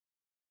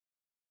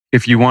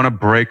if you want to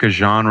break a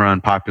genre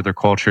in popular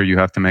culture, you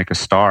have to make a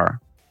star.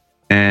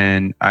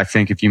 And I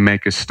think if you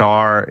make a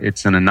star,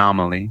 it's an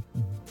anomaly.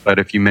 But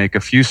if you make a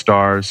few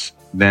stars,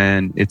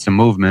 then it's a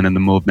movement, and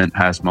the movement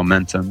has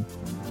momentum.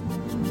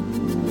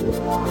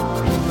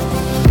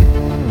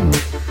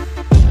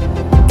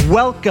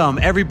 Welcome,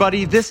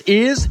 everybody. This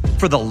is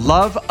For the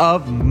Love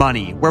of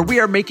Money, where we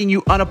are making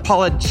you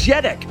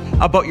unapologetic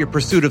about your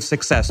pursuit of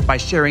success by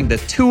sharing the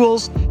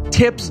tools,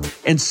 tips,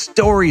 and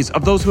stories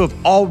of those who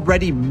have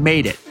already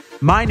made it.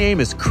 My name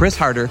is Chris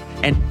Harder,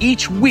 and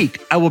each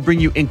week I will bring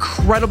you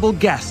incredible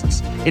guests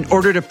in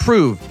order to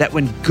prove that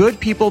when good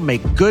people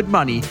make good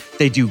money,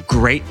 they do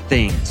great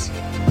things.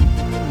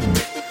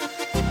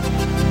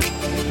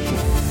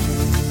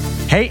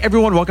 Hey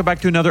everyone, welcome back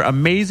to another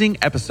amazing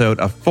episode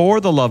of For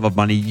the Love of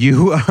Money.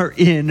 You are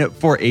in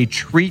for a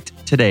treat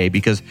today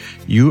because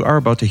you are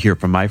about to hear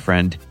from my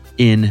friend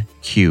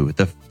In-Q,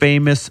 the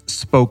famous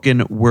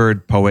spoken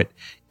word poet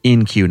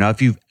In-Q. Now,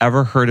 if you've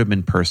ever heard him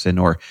in person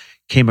or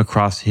came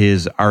across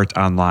his art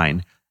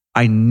online,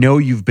 I know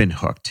you've been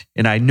hooked,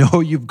 and I know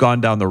you've gone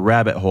down the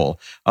rabbit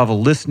hole of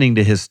listening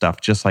to his stuff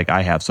just like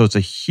I have. So it's a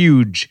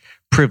huge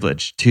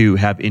privilege to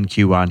have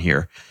In-Q on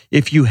here.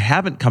 If you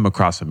haven't come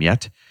across him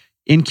yet,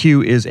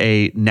 In-Q is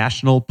a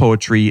National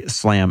Poetry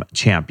Slam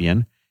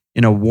champion,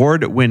 an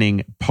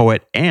award-winning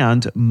poet,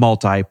 and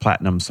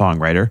multi-platinum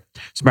songwriter.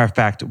 As a matter of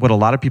fact, what a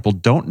lot of people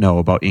don't know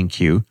about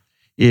In-Q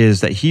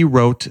is that he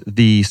wrote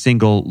the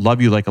single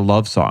Love You Like a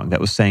Love Song that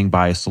was sang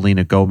by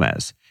Selena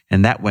Gomez,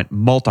 and that went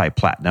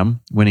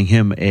multi-platinum, winning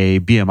him a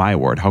BMI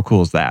award. How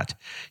cool is that?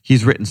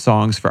 He's written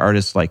songs for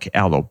artists like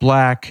Aloe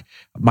Blacc,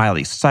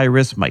 Miley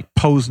Cyrus, Mike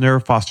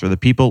Posner, Foster the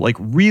People, like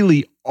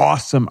really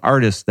awesome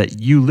artists that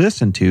you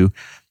listen to.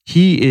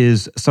 He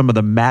is some of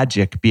the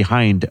magic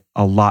behind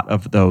a lot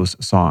of those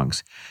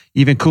songs.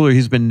 Even cooler,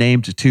 he's been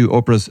named to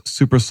Oprah's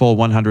Super Soul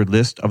 100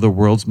 list of the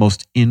world's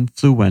most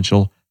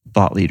influential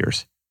thought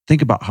leaders.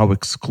 Think about how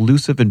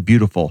exclusive and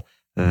beautiful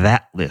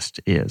that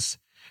list is.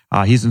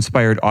 He's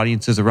inspired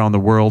audiences around the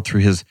world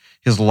through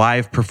his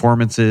live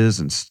performances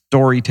and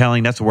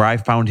storytelling. That's where I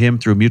found him,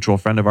 through a mutual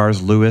friend of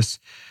ours, Lewis.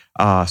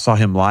 Saw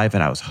him live,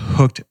 and I was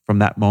hooked from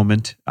that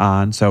moment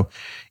on. So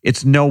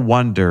it's no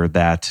wonder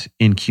that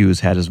In-Q has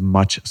had as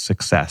much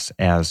success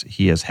as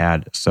he has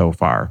had so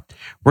far.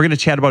 We're going to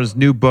chat about his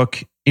new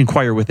book,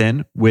 Inquire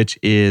Within, which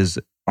is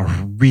a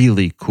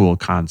really cool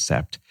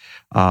concept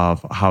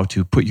of how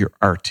to put your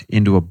art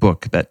into a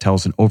book that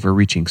tells an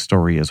overreaching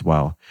story as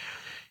well.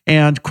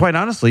 And quite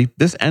honestly,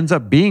 this ends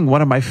up being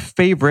one of my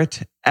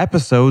favorite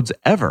episodes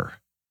ever,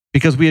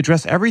 because we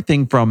address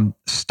everything from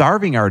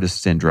starving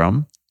artist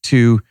syndrome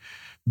to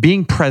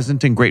being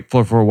present and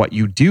grateful for what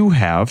you do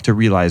have to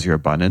realize your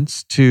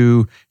abundance,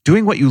 to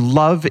doing what you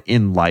love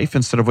in life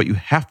instead of what you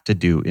have to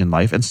do in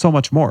life, and so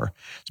much more.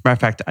 As a matter of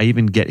fact, I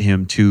even get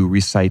him to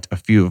recite a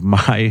few of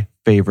my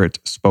favorite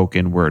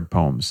spoken word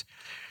poems.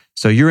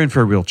 So you're in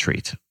for a real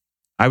treat.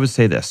 I would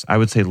say this. I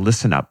would say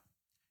listen up,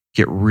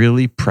 get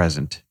really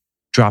present,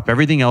 drop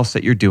everything else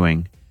that you're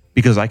doing,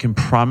 because I can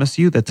promise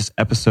you that this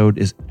episode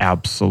is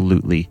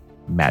absolutely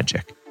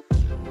magic.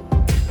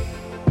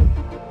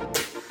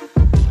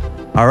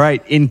 All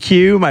right,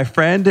 In-Q, my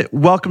friend,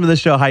 welcome to the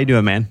show. How you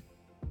doing, man?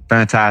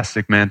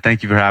 Fantastic, man.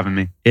 Thank you for having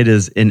me. It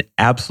is an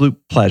absolute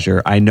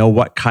pleasure. I know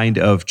what kind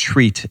of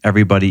treat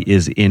everybody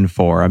is in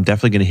for. I'm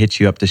definitely going to hit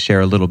you up to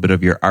share a little bit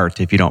of your art,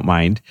 if you don't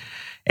mind.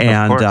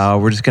 And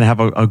we're just going to have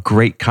a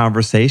great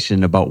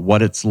conversation about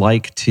what it's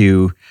like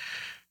to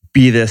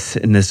be this,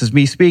 and this is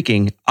me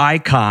speaking,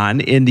 icon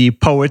in the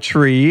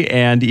poetry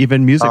and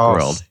even music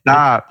world.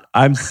 Stop.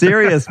 I'm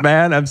serious,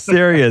 man. I'm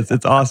serious.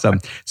 It's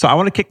awesome. So I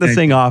want to kick this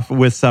thing off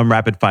with some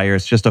rapid fire.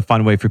 It's just a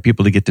fun way for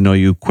people to get to know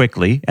you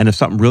quickly. And if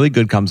something really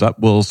good comes up,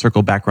 we'll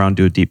circle back around,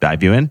 do a deep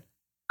dive. You in?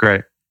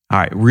 Great. All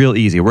right. Real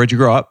easy. Where'd you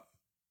grow up?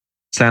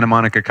 Santa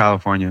Monica,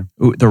 California.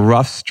 Ooh, the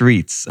rough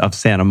streets of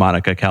Santa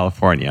Monica,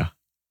 California.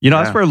 You know,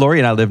 that's where Lori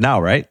and I live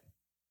now, right?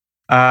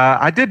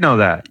 I did know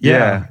that.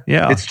 Yeah.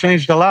 It's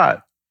changed a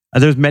lot.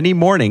 There's many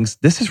mornings.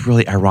 This is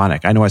really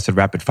ironic. I know I said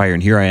rapid fire,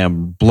 and here I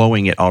am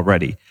blowing it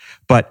already.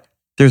 But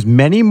there's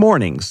many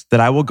mornings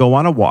that I will go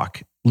on a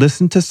walk,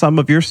 listen to some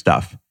of your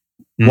stuff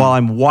while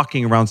I'm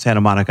walking around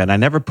Santa Monica. And I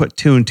never put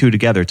two and two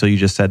together until you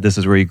just said this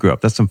is where you grew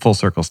up. That's some full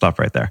circle stuff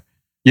right there.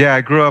 Yeah,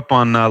 I grew up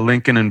on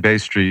Lincoln and Bay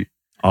Street.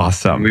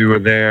 Awesome. We were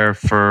there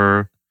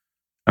for,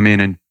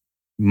 in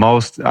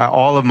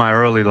all of my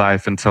early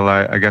life until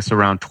I guess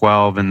around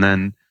 12. And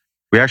then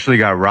we actually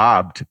got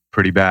robbed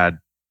pretty bad.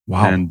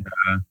 Wow. And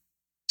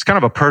it's kind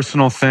of a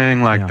personal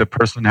thing. Like the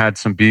person had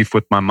some beef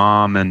with my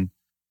mom. And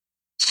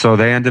so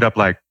they ended up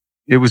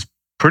it was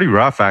pretty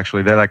rough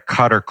actually. They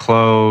cut her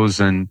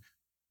clothes and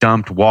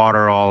dumped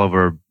water all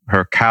over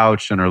her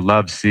couch and her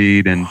love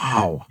seat. And,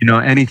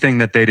 anything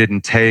that they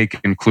didn't take,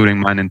 including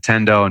my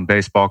Nintendo and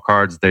baseball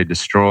cards, they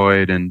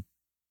destroyed. And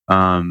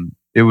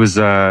it was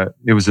a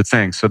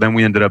thing. So then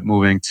we ended up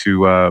moving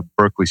to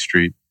Berkeley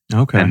Street.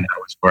 Okay. And that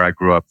was where I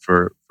grew up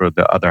for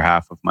the other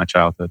half of my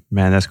childhood.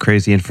 Man, that's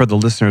crazy. And for the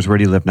listeners, where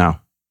do you live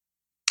now?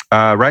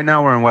 Right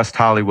now we're in West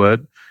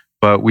Hollywood,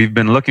 but we've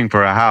been looking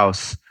for a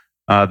house.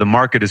 The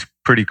market is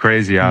pretty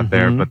crazy out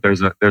there, but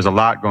there's a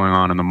lot going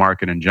on in the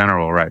market in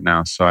general right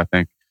now. So I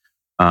think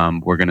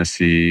we're going to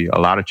see a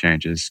lot of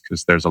changes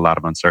because there's a lot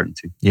of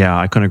uncertainty. Yeah,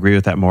 I couldn't agree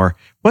with that more.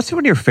 What's one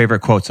of your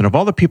favorite quotes? And of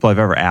all the people I've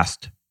ever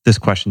asked this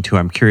question to,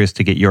 I'm curious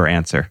to get your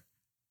answer.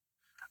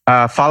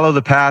 Follow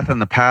the path,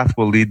 and the path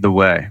will lead the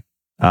way.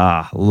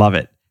 Love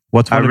it.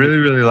 I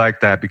really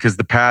like that because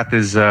the path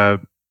is,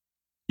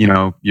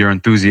 your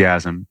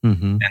enthusiasm.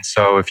 And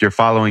so if you're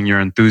following your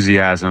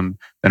enthusiasm,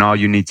 then all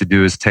you need to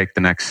do is take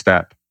the next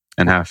step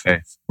and have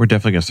faith. We're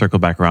definitely going to circle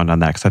back around on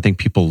that because I think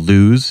people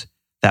lose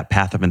that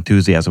path of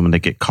enthusiasm when they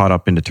get caught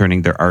up into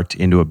turning their art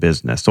into a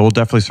business. So we'll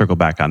definitely circle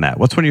back on that.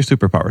 What's one of your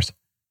superpowers?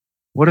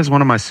 What is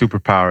one of my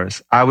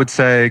superpowers? I would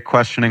say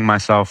questioning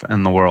myself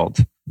and the world,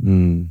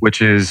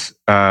 which is,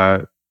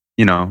 not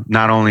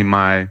only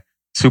my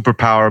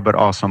superpower, but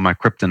also my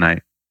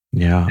kryptonite.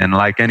 Yeah. And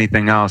like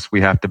anything else,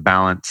 we have to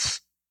balance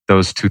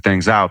those two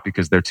things out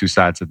because they're two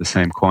sides of the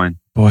same coin.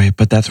 Boy,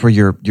 but that's where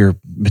your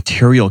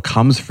material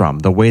comes from.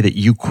 The way that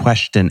you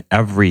question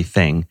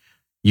everything.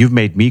 You've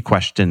made me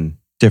question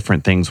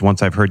different things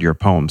once I've heard your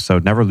poems. So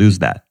never lose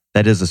that.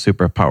 That is a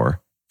superpower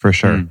for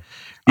sure.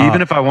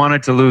 Even if I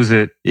wanted to lose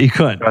it, you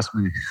couldn't. Trust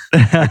me.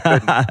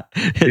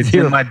 It's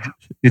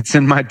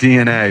in my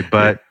DNA,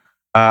 but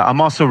I'm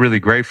also really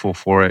grateful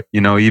for it.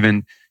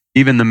 Even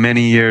the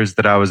many years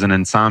that I was an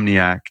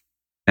insomniac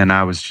and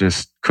I was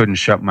just couldn't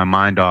shut my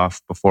mind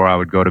off before I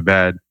would go to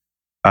bed.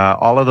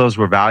 All of those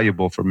were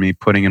valuable for me,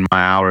 putting in my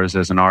hours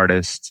as an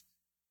artist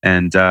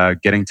and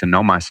getting to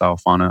know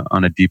myself on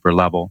a deeper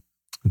level.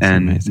 That's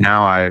amazing.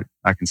 Now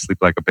I can sleep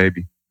like a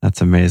baby.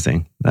 That's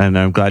amazing. And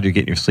I'm glad you're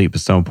getting your sleep.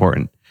 It's so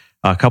important.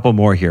 A couple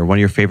more here. One of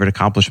your favorite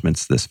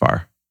accomplishments this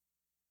far?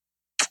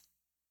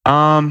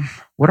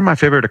 What are my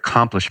favorite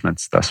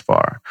accomplishments thus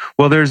far?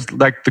 Well, there's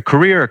like the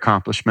career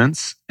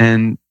accomplishments.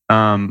 And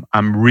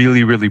I'm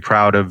really, really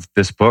proud of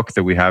this book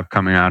that we have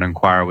coming out,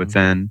 Inquire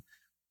Within,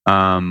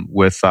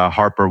 with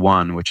Harper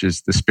One, which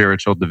is the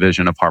spiritual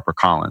division of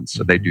HarperCollins.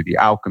 So they do The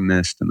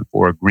Alchemist and The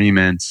Four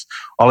Agreements,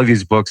 all of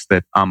these books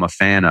that I'm a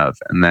fan of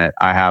and that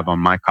I have on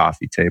my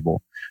coffee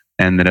table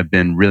and that have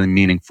been really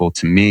meaningful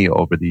to me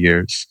over the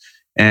years.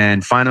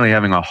 And finally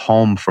having a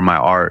home for my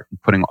art,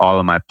 putting all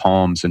of my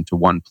poems into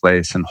one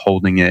place and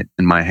holding it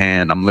in my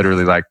hand. I'm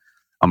literally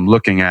I'm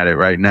looking at it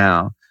right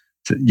now,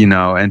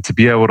 and to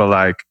be able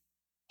to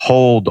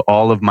hold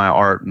all of my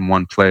art in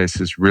one place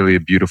is really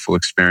a beautiful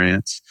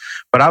experience.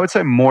 But I would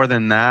say more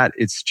than that,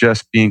 it's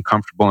just being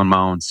comfortable in my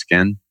own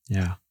skin.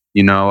 Yeah.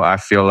 I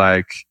feel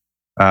like,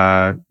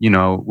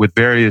 with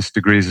various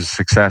degrees of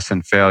success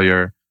and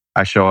failure,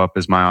 I show up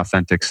as my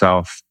authentic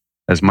self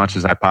as much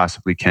as I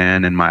possibly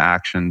can. And my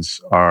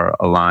actions are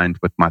aligned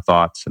with my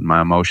thoughts and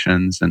my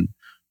emotions. And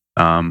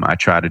I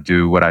try to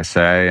do what I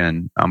say,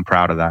 and I'm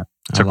proud of that.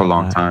 It took a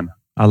long time.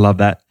 I love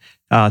that.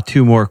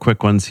 Two more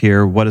quick ones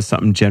here. What is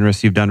something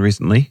generous you've done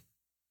recently?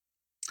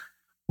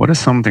 What is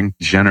something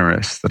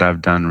generous that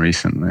I've done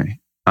recently?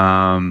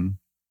 Well,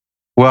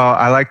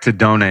 I like to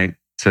donate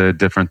to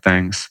different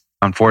things.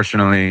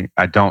 Unfortunately,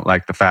 I don't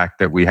like the fact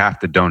that we have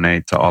to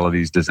donate to all of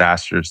these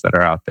disasters that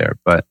are out there.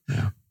 But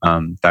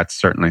that's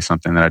certainly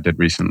something that I did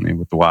recently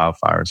with the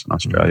wildfires in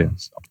Australia.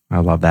 So. I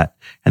love that.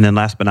 And then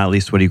last but not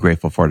least, what are you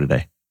grateful for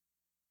today?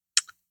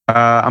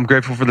 I'm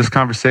grateful for this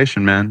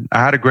conversation, man. I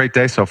had a great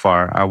day so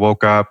far. I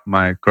woke up,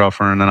 my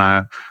girlfriend and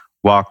I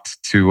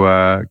walked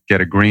to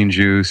get a green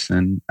juice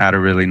and had a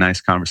really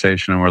nice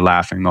conversation, and we're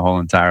laughing the whole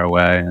entire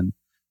way. And,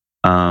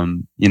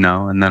 and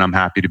then I'm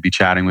happy to be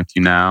chatting with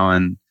you now.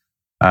 And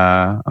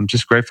I'm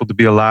just grateful to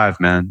be alive,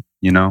 man.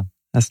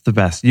 That's the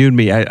best. You and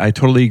me, I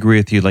totally agree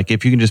with you. Like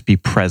if you can just be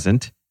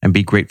present and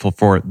be grateful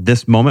for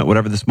this moment,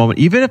 whatever this moment,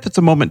 even if it's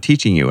a moment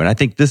teaching you. And I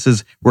think this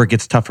is where it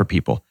gets tough for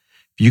people.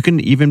 If you can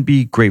even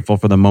be grateful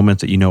for the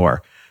moments that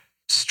are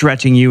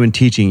stretching you and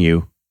teaching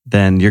you,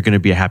 then you're going to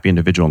be a happy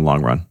individual in the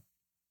long run.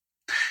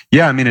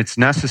 Yeah, I mean, it's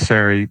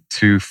necessary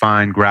to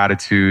find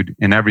gratitude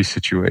in every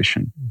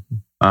situation.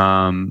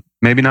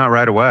 Maybe not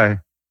right away.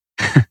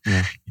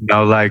 Yeah.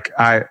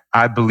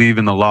 I believe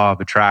in the law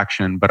of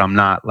attraction, but I'm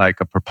not like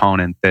a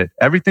proponent that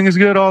everything is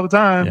good all the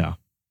time. Yeah.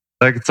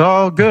 Like it's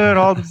all good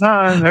all the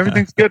time.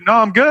 Everything's good. No,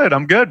 I'm good.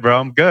 I'm good, bro.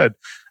 I'm good.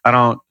 I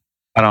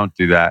don't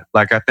do that.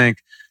 Like I think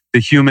the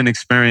human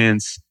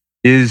experience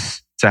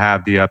is to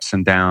have the ups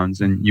and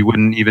downs, and you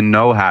wouldn't even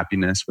know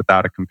happiness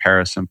without a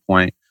comparison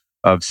point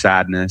of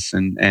sadness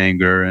and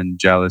anger and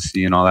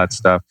jealousy and all that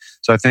stuff.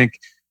 So I think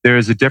there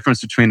is a difference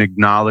between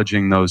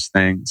acknowledging those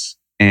things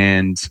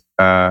and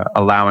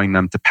allowing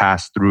them to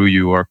pass through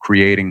you or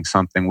creating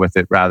something with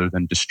it rather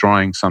than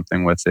destroying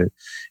something with it.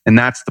 And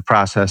that's the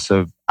process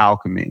of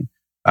alchemy.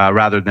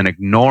 Rather than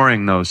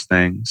ignoring those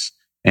things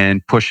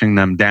and pushing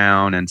them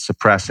down and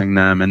suppressing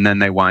them, and then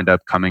they wind up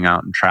coming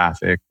out in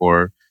traffic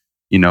or,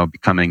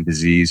 becoming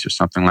disease or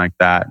something like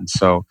that. And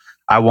so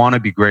I want to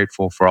be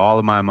grateful for all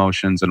of my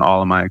emotions and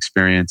all of my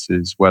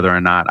experiences, whether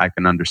or not I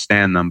can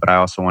understand them, but I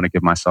also want to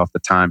give myself the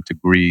time to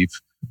grieve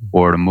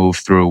or to move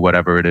through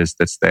whatever it is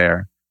that's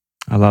there.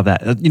 I love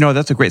that.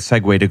 That's a great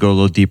segue to go a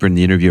little deeper in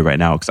the interview right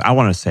now, because I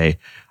want to say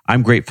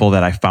I'm grateful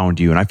that I found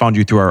you, and I found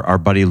you through our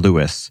buddy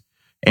Lewis.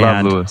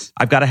 Love Lewis.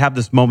 I've got to have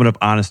this moment of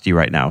honesty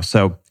right now.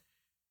 So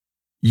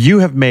you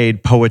have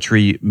made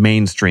poetry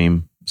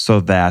mainstream so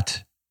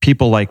that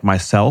people like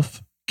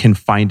myself can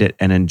find it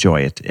and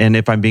enjoy it. And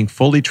if I'm being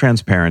fully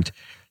transparent,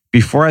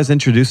 before I was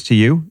introduced to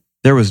you,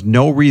 there was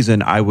no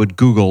reason I would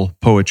Google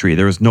poetry.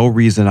 There was no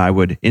reason I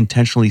would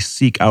intentionally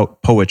seek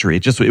out poetry.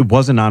 It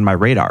wasn't on my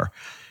radar.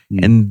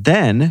 And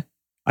then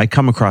I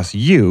come across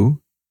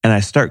you and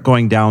I start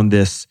going down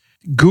this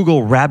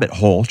Google rabbit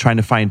hole trying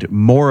to find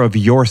more of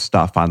your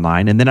stuff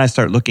online. And then I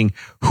start looking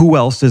who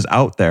else is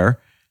out there.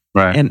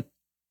 Right. And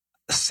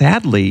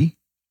sadly,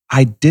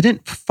 I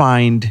didn't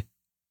find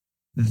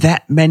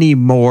that many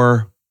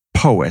more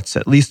poets,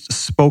 at least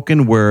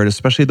spoken word,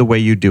 especially the way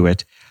you do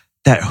it,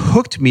 that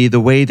hooked me the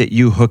way that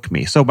you hook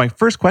me. So my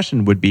first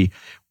question would be,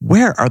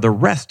 where are the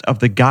rest of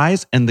the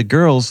guys and the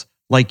girls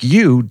like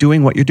you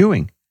doing what you're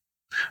doing?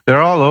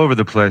 They're all over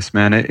the place,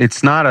 man.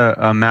 It's not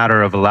a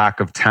matter of a lack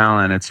of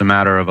talent. It's a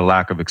matter of a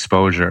lack of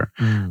exposure.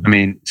 I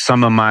mean,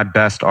 some of my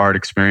best art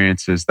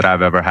experiences that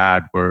I've ever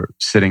had were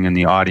sitting in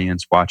the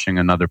audience watching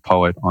another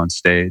poet on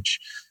stage.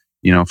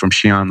 From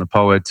Shion the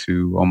Poet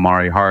to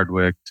Omari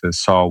Hardwick to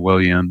Saul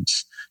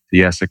Williams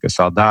to Jessica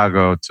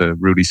Saldago to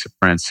Rudy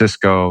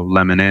Francisco,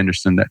 Lemon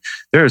Anderson.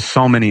 There are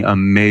so many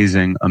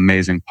amazing,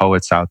 amazing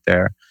poets out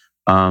there.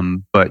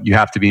 But you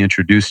have to be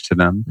introduced to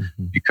them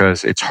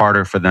because it's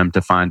harder for them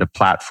to find a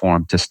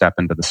platform to step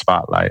into the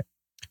spotlight.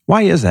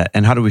 Why is that?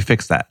 And how do we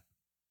fix that?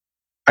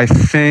 I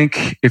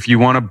think if you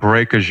want to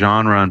break a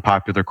genre in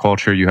popular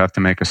culture, you have to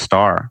make a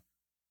star.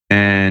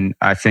 And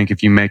I think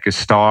if you make a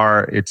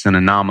star, it's an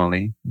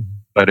anomaly.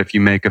 But if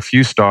you make a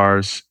few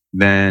stars,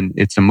 then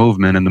it's a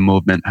movement, and the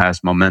movement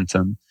has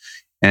momentum.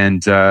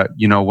 And,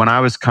 when I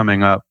was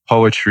coming up,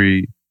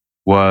 poetry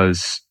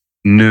was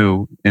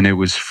new and it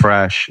was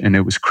fresh and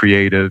it was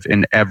creative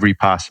in every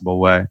possible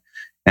way.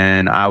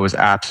 And I was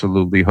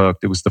absolutely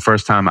hooked. It was the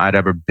first time I'd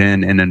ever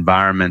been in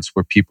environments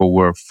where people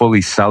were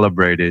fully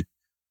celebrated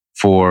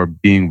for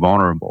being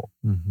vulnerable,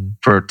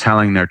 for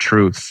telling their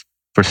truth,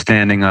 for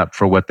standing up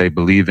for what they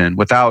believe in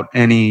without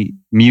any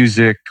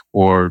music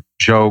or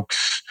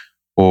jokes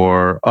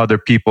or other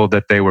people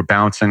that they were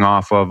bouncing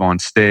off of on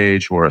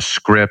stage or a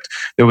script.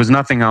 There was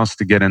nothing else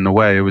to get in the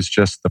way. It was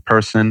just the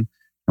person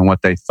and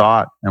what they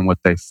thought and what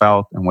they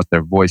felt and what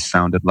their voice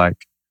sounded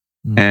like.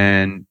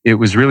 And it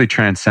was really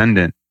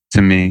transcendent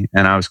to me,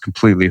 and I was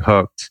completely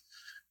hooked.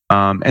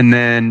 And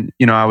then,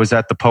 I was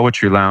at the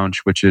Poetry Lounge,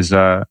 which is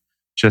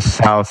just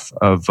south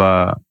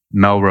of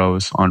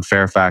Melrose on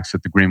Fairfax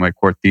at the Greenway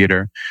Court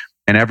Theater.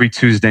 And every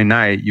Tuesday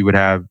night, you would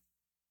have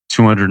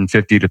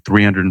 250 to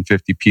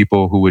 350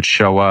 people who would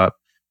show up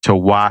to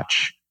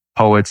watch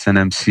poets and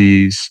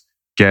MCs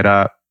get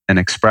up and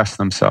express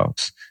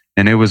themselves.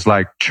 And it was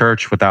like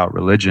church without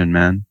religion,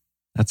 man.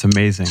 That's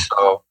amazing.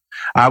 So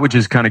I would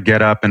just kind of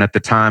get up. And at the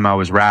time I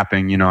was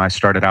rapping, I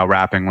started out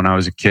rapping when I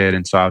was a kid.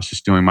 And so I was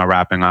just doing my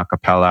rapping a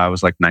cappella. I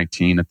was like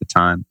 19 at the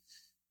time.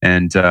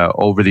 And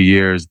over the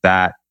years,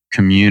 that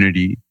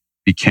community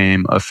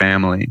became a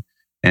family.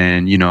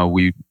 And,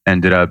 we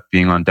ended up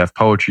being on Def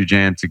Poetry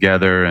Jam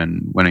together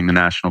and winning the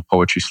National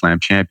Poetry Slam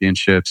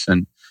Championships.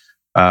 And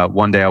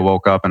one day I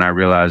woke up and I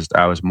realized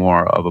I was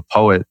more of a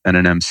poet than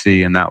an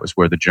MC, and that was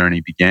where the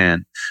journey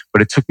began.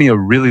 But it took me a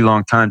really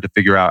long time to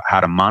figure out how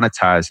to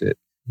monetize it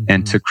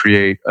and to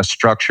create a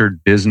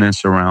structured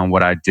business around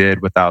what I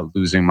did without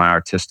losing my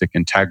artistic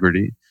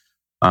integrity.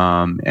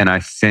 And I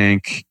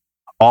think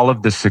all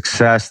of the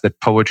success that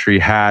poetry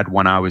had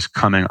when I was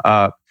coming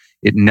up,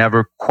 it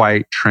never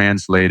quite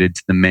translated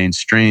to the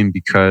mainstream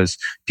because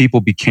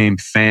people became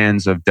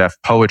fans of Def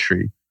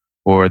poetry,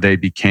 or they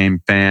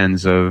became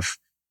fans of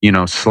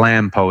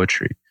slam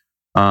poetry.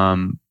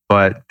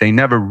 But they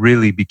never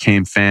really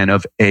became fan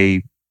of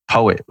a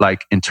poet,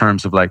 like in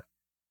terms of like,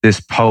 this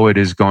poet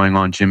is going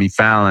on Jimmy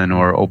Fallon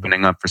or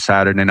opening up for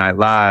Saturday Night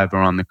Live or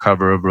on the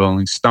cover of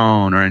Rolling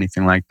Stone or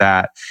anything like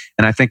that.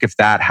 And I think if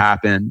that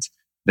happened,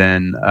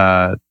 then,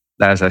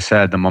 as I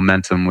said, the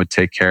momentum would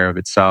take care of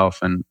itself.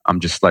 And I'm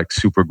just like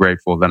super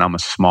grateful that I'm a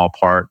small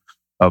part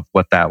of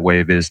what that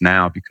wave is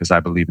now, because I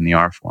believe in the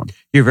art form.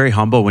 You're very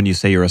humble when you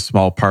say you're a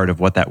small part of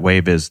what that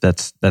wave is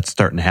that's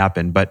starting to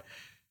happen. But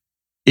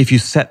if you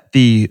set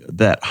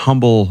that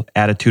humble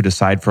attitude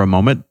aside for a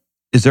moment,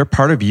 is there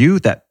part of you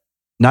that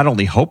not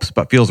only hopes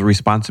but feels a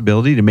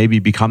responsibility to maybe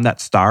become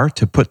that star,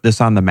 to put this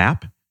on the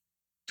map?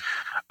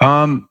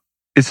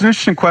 It's an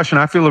interesting question.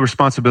 I feel a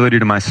responsibility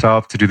to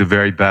myself to do the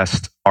very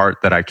best art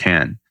that I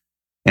can,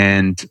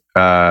 and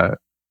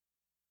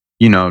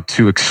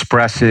to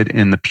express it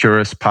in the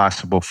purest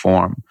possible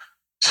form,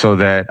 so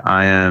that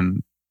I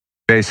am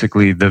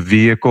basically the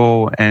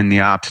vehicle and the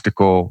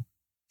obstacle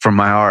for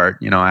my art.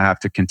 I have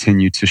to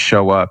continue to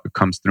show up. It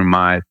comes through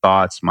my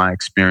thoughts, my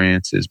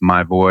experiences,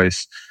 my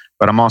voice.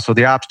 But I'm also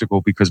the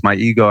obstacle because my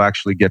ego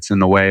actually gets in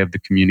the way of the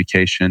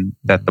communication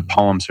that the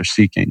poems are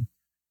seeking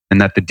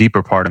and that the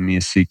deeper part of me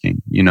is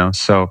seeking,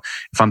 So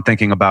if I'm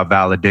thinking about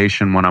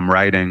validation when I'm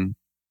writing,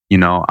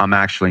 I'm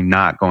actually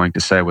not going to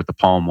say what the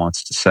poem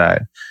wants to say.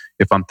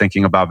 If I'm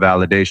thinking about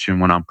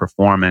validation when I'm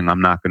performing, I'm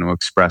not going to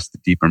express the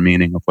deeper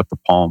meaning of what the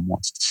poem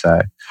wants to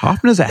say. How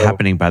often is that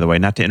happening, by the way?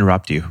 Not to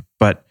interrupt you,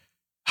 but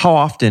how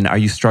often are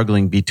you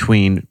struggling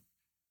between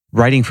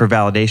writing for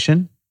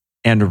validation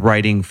and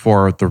writing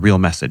for the real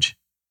message?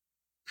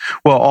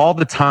 Well, all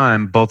the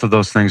time, both of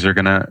those things are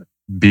going to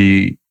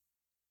be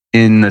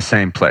in the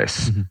same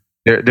place.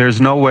 Mm-hmm. There's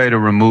no way to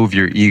remove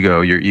your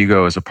ego. Your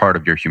ego is a part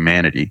of your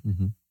humanity.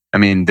 Mm-hmm. I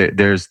mean,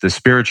 there's the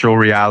spiritual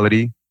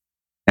reality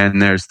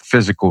and there's the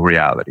physical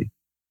reality.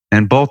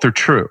 And both are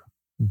true.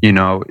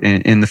 Mm-hmm.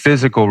 In the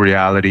physical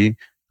reality,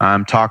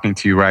 I'm talking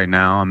to you right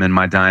now. I'm in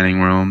my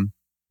dining room.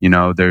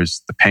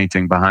 There's the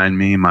painting behind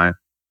me. My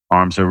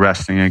arms are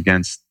resting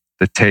against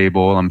the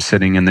table. I'm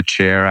sitting in the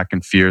chair. I can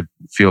feel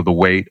the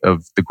weight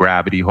of the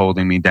gravity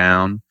holding me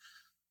down.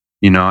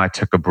 I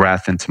took a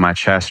breath into my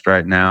chest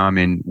right now. I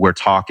mean, we're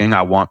talking.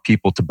 I want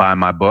people to buy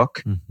my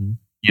book. Mm-hmm.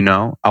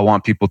 I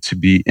want people to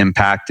be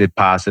impacted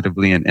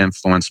positively and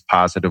influenced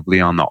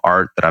positively on the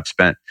art that I've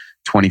spent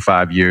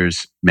 25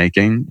 years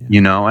making,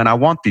 and I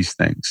want these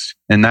things.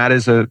 And that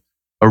is a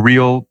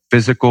real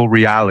physical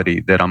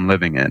reality that I'm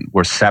living in.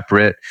 We're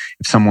separate.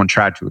 If someone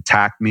tried to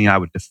attack me, I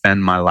would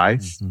defend my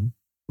life,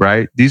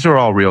 right? These are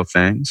all real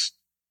things.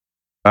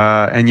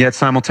 And yet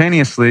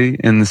simultaneously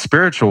in the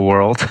spiritual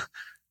world,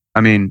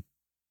 I mean,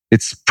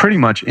 it's pretty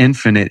much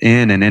infinite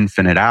in and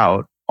infinite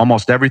out.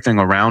 Almost everything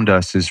around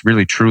us is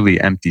really truly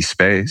empty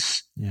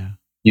space. Yeah.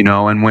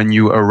 And when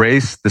you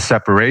erase the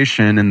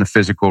separation in the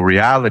physical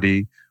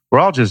reality, we're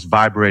all just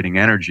vibrating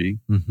energy.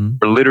 Mm-hmm.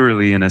 We're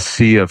literally in a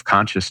sea of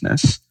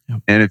consciousness.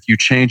 Yep. And if you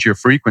change your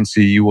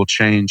frequency, you will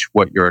change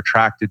what you're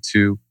attracted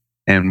to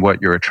and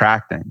what you're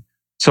attracting.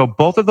 So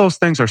both of those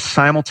things are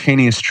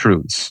simultaneous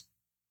truths.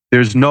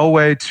 There's no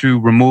way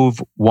to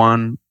remove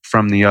one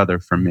from the other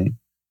for me.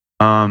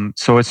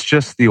 So it's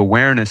just the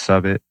awareness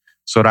of it,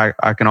 so that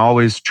I can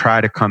always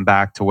try to come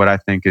back to what I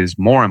think is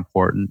more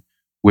important,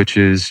 which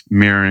is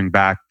mirroring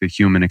back the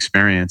human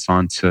experience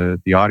onto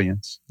the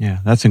audience. Yeah,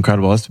 that's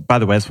incredible. By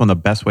the way, it's one of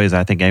the best ways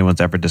I think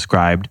anyone's ever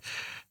described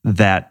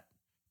that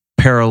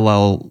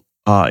parallel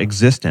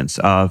existence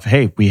of,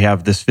 hey, we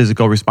have this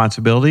physical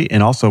responsibility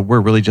and also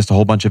we're really just a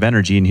whole bunch of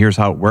energy and here's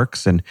how it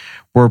works. And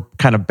we're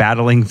kind of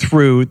battling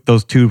through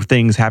those two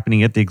things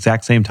happening at the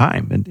exact same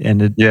time.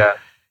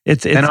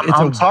 It's I'm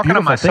a talking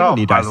to myself, when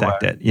you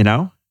dissect it,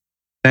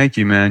 Thank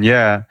you, man.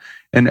 Yeah.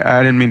 And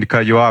I didn't mean to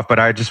cut you off, but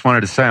I just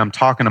wanted to say I'm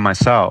talking to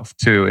myself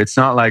too. It's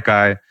not like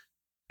I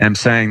am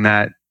saying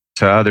that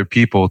to other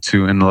people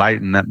to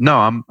enlighten them.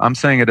 No, I'm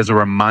saying it as a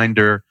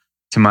reminder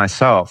to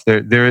myself.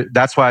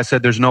 That's why I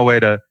said there's no way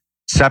to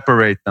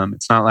separate them.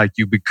 It's not like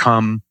you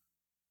become,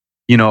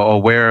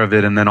 aware of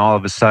it and then all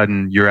of a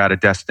sudden you're at a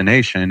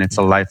destination. It's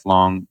a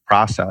lifelong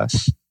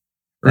process.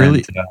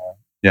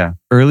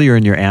 Earlier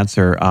in your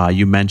answer,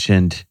 you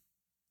mentioned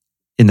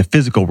in the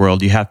physical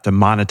world, you have to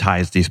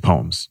monetize these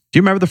poems. Do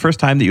you remember the first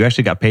time that you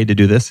actually got paid to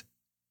do this?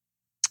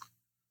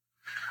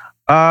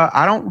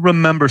 I don't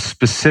remember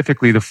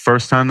specifically the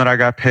first time that I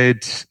got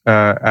paid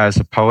as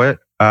a poet,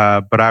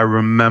 but I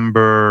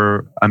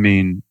remember,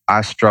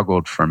 I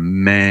struggled for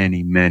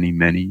many, many,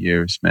 many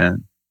years,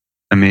 man.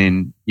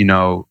 I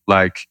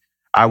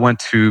went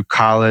to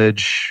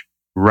college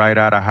right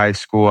out of high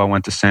school. I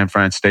went to San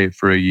Fran State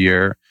for a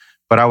year,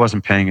 but I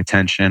wasn't paying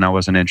attention. I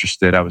wasn't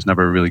interested. I was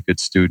never a really good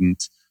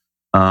student.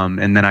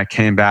 And then I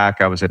came back.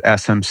 I was at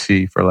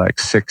SMC for like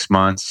 6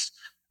 months.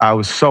 I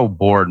was so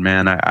bored,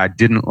 man. I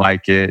didn't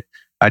like it.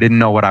 I didn't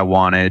know what I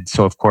wanted.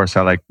 So of course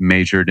I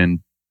majored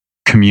in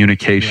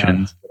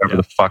communications, whatever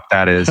the fuck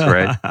that is,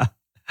 right?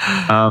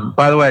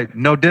 By the way,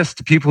 no diss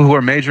to people who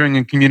are majoring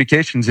in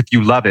communications if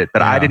you love it,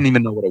 but I didn't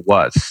even know what it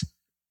was.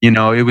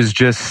 It was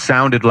just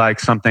sounded like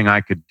something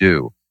I could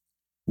do.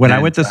 When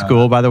I went to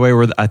school, by the way,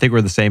 I think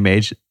we're the same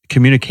age.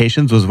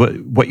 Communications was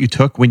what you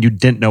took when you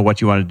didn't know what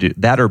you wanted to do.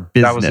 That or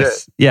business. That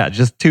was it. Yeah,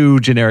 just too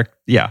generic.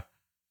 Yeah.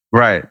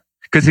 Right.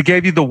 Because it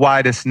gave you the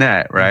widest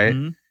net, right?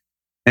 Mm-hmm.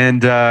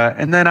 And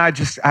then I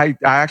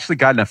actually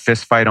got in a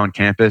fist fight on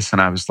campus,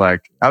 and I was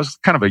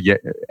kind of a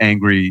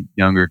angry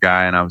younger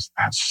guy, and I was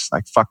just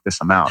like, fuck this,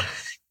 I'm out.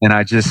 And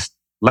I just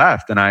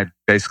left, and I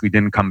basically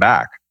didn't come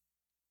back.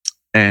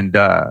 And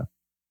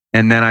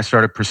then I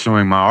started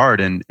pursuing my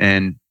art,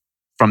 and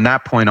from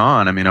that point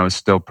on, I was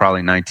still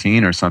probably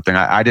 19 or something.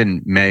 I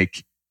didn't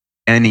make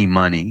any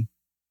money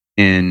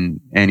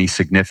in any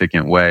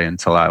significant way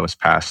until I was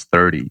past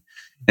 30.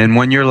 And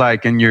when you're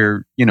in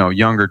your,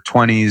 younger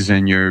 20s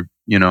and you're,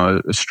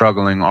 a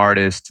struggling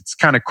artist, it's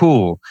kind of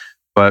cool.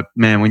 But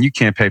man, when you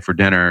can't pay for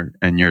dinner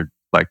and you're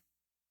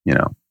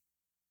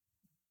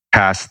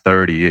past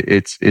 30,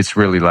 it's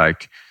really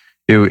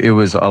it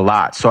was a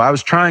lot. So I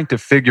was trying to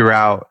figure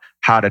out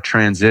how to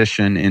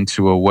transition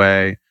into a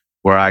way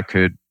where I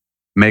could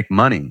make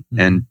money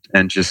and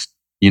just,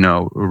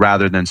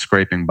 rather than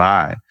scraping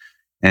by.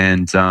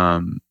 And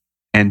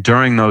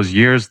during those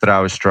years that I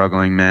was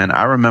struggling, man,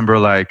 I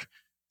remember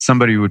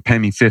somebody would pay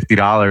me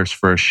 $50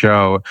 for a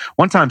show.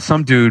 One time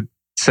some dude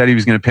said he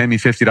was going to pay me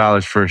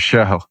 $50 for a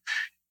show.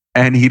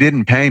 and he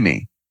didn't pay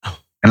me.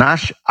 And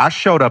I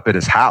showed up at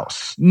his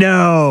house.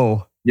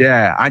 No.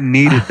 Yeah, I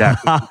needed that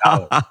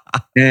 $50.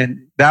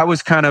 And that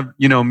was kind of,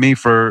 me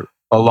for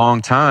a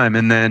long time.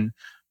 And then,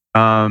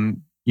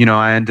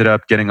 I ended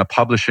up getting a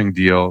publishing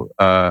deal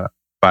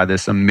by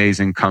this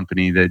amazing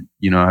company that,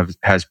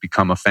 has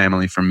become a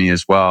family for me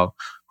as well,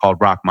 called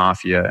Rock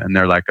Mafia. And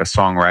they're like a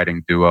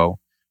songwriting duo.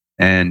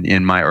 And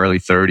in my early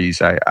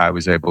 30s, I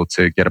was able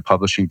to get a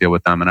publishing deal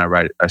with them. And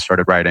I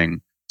started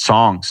writing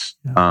songs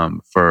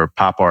for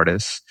pop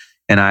artists.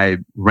 And I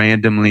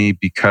randomly,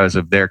 because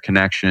of their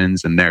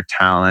connections and their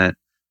talent,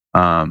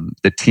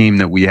 the team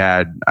that we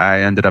had, I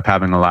ended up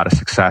having a lot of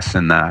success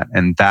in that.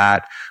 And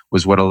that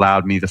was what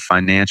allowed me the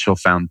financial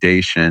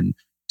foundation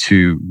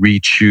to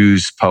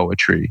re-choose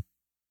poetry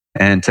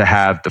and to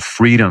have the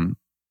freedom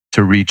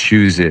to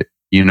re-choose it,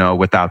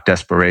 without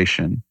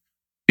desperation,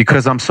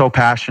 because I'm so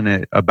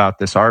passionate about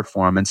this art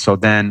form. And so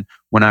then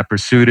when I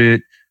pursued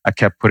it, I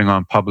kept putting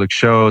on public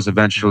shows.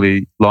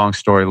 Eventually, long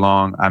story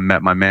long, I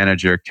met my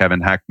manager,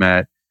 Kevin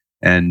Heckmet,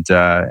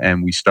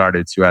 and we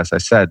started to, as I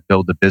said,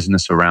 build a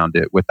business around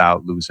it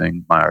without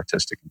losing my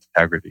artistic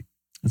integrity.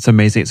 It's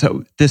amazing.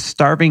 So this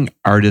starving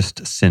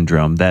artist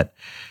syndrome that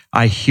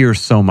I hear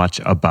so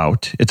much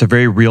about, it's a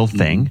very real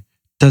thing.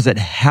 Does it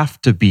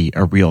have to be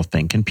a real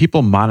thing? Can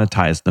people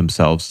monetize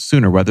themselves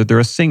sooner, whether they're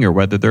a singer,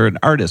 whether they're an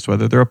artist,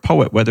 whether they're a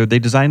poet, whether they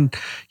design,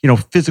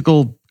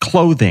 physical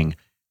clothing?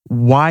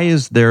 Why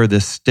is there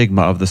this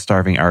stigma of the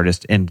starving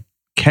artist, and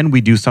can we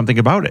do something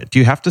about it? Do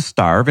you have to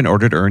starve in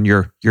order to earn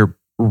your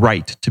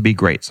right to be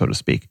great, so to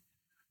speak?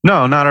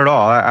 No, not at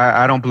all.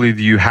 I don't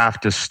believe you have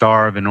to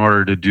starve in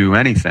order to do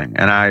anything.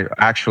 And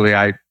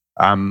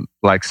I'm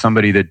like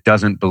somebody that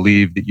doesn't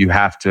believe that you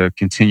have to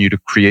continue to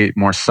create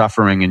more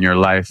suffering in your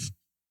life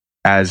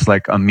as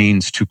like a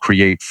means to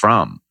create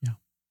from.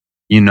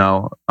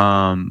 Yeah.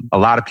 A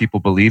lot of people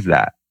believe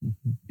that,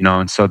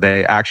 and so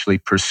they actually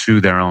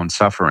pursue their own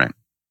suffering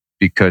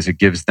because it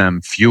gives them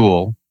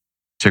fuel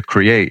to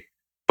create,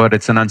 but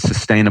it's an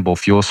unsustainable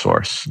fuel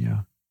source.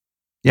 Yeah.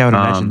 Yeah, I would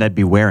imagine that'd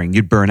be wearing.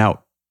 You'd burn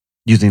out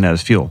using that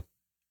as fuel.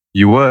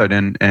 You would,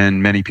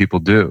 and many people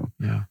do.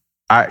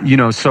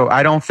 Yeah. So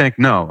I don't think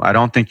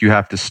you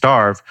have to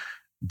starve,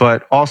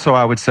 but also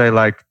I would say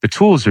like the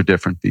tools are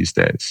different these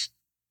days.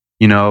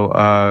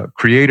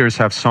 Creators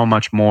have so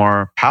much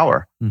more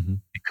power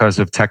because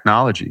of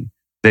technology.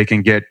 They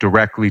can get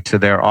directly to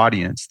their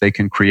audience. They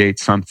can create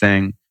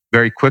something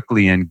very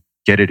quickly and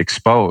get it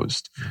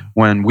exposed. Yeah.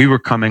 When we were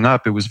coming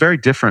up, it was very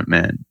different,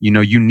 man.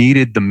 You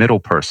needed the middle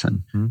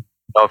person.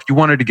 If you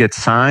wanted to get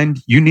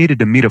signed, you needed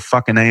to meet a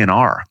fucking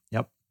A&R.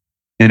 Yep.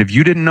 And if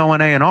you didn't know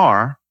an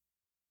A&R,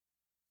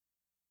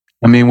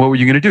 what were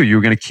you going to do? You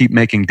were going to keep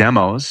making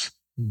demos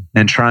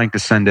and trying to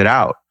send it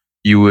out.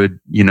 You would,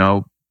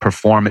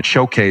 perform at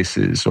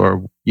showcases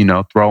or,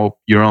 throw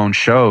your own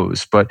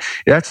shows. But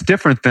that's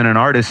different than an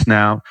artist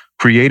now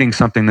creating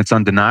something that's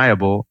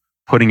undeniable,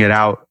 putting it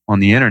out on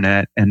the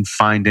internet and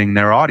finding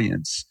their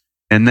audience.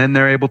 And then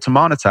they're able to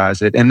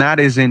monetize it. And that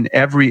is in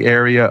every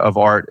area of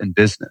art and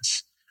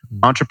business.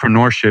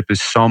 Entrepreneurship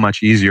is so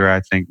much easier,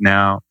 I think,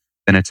 now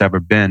than it's ever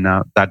been.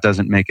 Now, that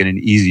doesn't make it an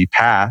easy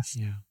path,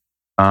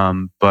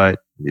 but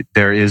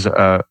there is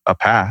a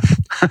path.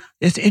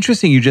 It's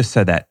interesting you just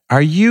said that.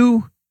 Are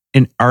you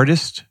an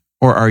artist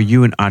or are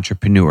you an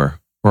entrepreneur,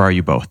 or are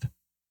you both?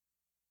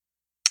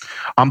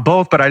 I'm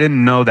both, but I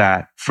didn't know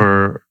that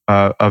for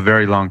a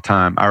very long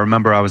time. I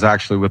remember I was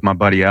actually with my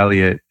buddy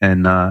Elliot,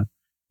 and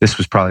this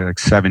was probably like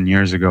 7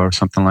 years ago or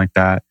something like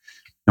that.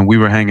 And we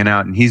were hanging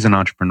out, and he's an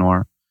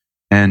entrepreneur.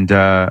 And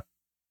I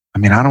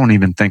don't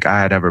even think I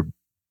had ever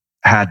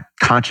had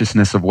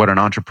consciousness of what an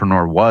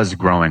entrepreneur was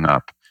growing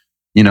up.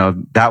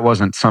 That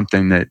wasn't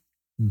something that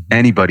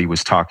anybody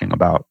was talking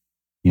about,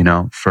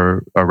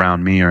 for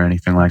around me or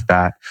anything like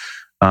that.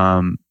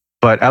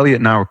 But Elliot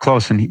and I were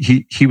close, and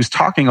he was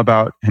talking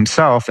about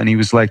himself, and he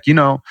was like,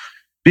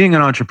 being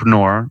an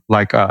entrepreneur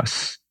like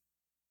us.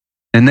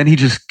 And then he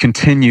just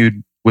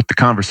continued with the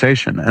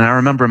conversation. And I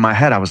remember in my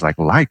head, I was like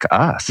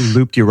us? He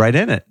looped you right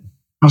in it.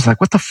 I was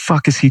like, what the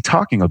fuck is he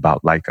talking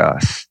about, like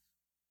us?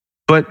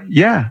 But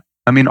yeah,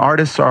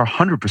 artists are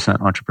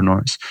 100%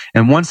 entrepreneurs.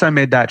 And once I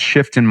made that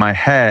shift in my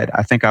head,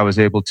 I think I was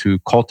able to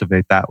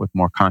cultivate that with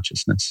more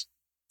consciousness.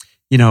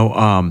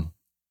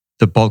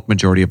 The bulk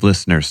majority of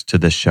listeners to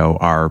this show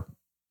are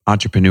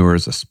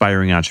entrepreneurs,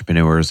 aspiring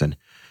entrepreneurs, and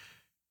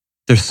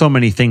there's so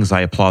many things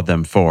I applaud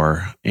them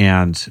for.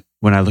 And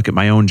when I look at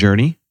my own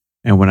journey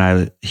and when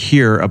I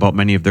hear about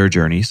many of their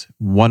journeys,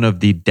 one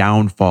of the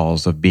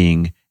downfalls of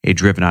being a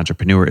driven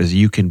entrepreneur is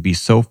you can be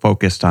so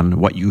focused on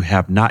what you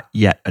have not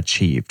yet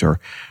achieved or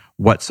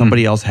what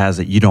somebody else has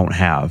that you don't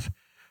have,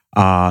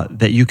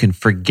 that you can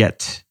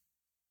forget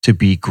to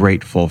be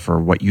grateful for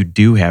what you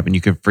do have, and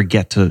you can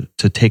forget to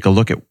take a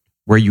look at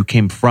where you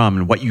came from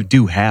and what you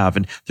do have.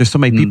 And there's so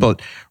many people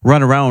that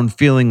run around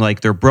feeling like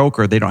they're broke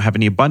or they don't have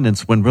any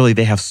abundance when really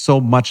they have so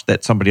much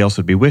that somebody else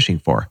would be wishing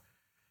for.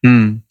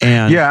 And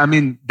yeah,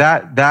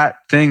 that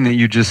thing that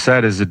you just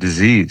said is a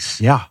disease.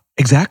 Yeah.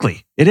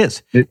 Exactly. It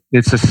is.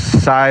 It's a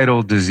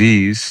societal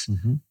disease,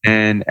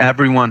 and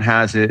everyone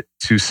has it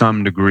to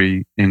some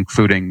degree,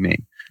 including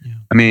me. Yeah.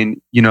 I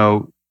mean,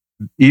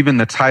 even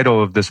the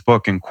title of this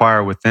book,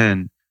 Inquire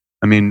Within,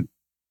 I mean,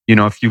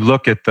 if you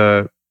look at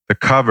the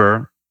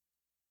cover,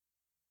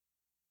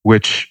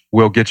 which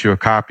will get you a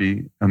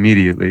copy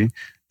immediately,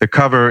 the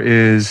cover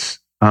is,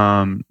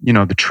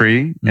 the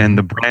tree, and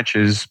the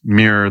branches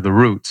mirror the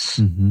roots.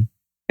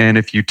 And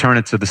if you turn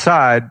it to the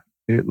side,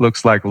 it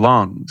looks like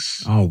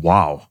lungs. Oh,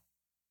 wow.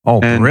 Oh,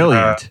 and,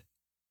 brilliant.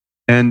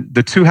 And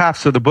the two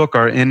halves of the book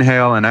are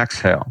inhale and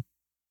exhale.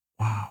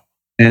 Wow.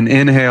 And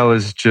inhale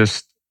is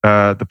just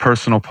the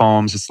personal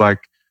poems. It's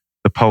like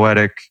the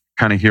poetic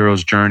kind of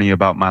hero's journey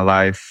about my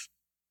life,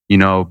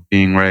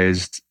 being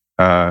raised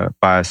by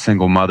a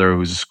single mother who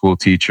was a school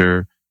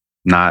teacher,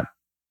 not,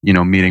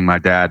 meeting my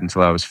dad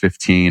until I was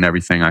 15,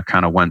 everything I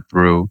kind of went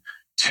through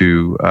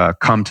to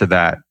come to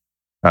that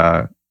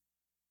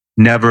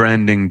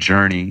never-ending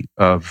journey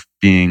of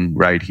being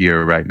right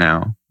here, right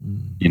now,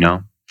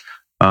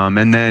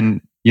 and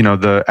then,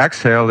 the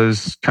exhale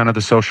is kind of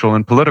the social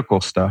and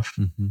political stuff.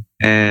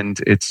 And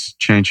it's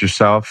change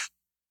yourself,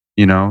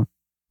 and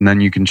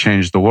then you can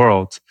change the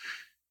world.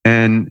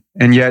 And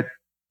yet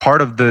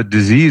part of the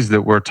disease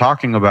that we're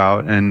talking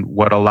about, and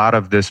what a lot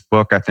of this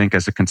book, I think,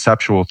 as a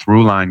conceptual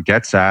through line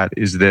gets at,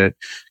 is that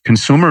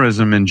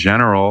consumerism in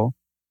general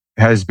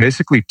has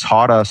basically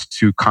taught us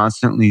to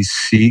constantly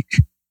seek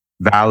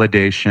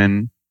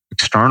validation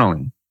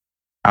externally,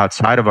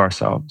 outside of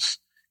ourselves,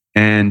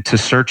 and to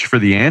search for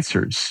the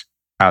answers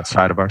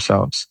outside of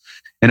ourselves.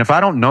 And if I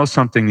don't know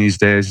something these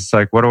days, it's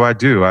like, what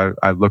do?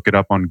 I look it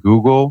up on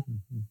Google,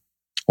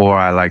 or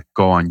I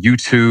go on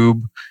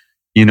YouTube,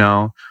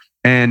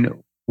 and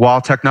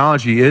while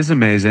technology is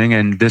amazing,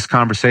 and this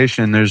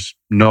conversation, there's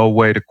no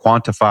way to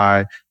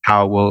quantify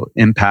how it will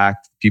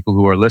impact people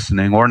who are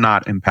listening or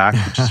not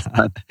impact.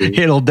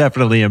 It'll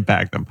definitely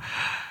impact them.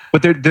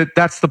 But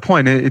that's the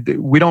point.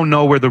 We don't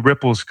know where the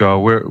ripples go.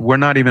 We're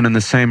not even in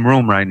the same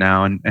room right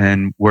now,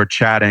 and we're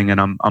chatting, and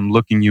I'm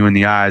looking you in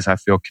the eyes. I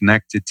feel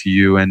connected to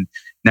you, and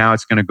now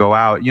it's going to go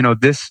out.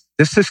 This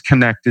has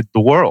connected the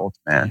world,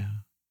 man.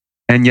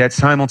 Yeah. And yet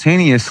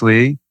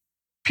simultaneously,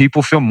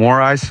 people feel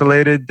more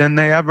isolated than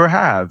they ever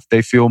have.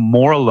 They feel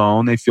more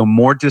alone. They feel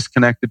more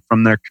disconnected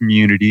from their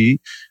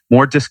community,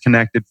 more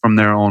disconnected from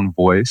their own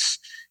voice.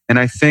 And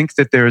I think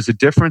that there is a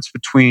difference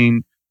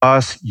between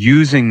us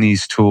using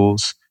these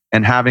tools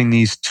and having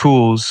these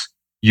tools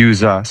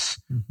use us,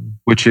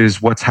 which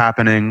is what's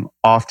happening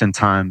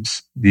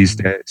oftentimes these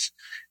days.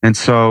 And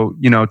so,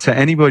 to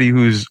anybody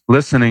who's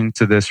listening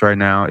to this right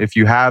now, if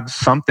you have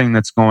something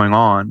that's going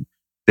on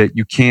that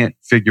you can't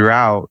figure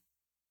out,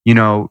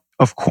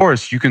 of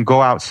course, you can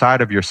go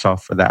outside of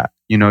yourself for that.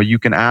 You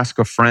can ask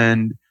a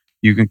friend,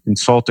 you can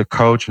consult a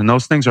coach, and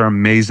those things are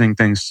amazing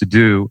things to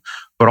do.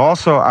 But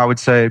also, I would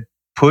say,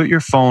 put your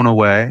phone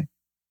away,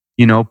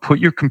 put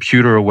your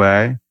computer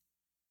away,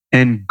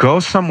 and go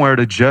somewhere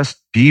to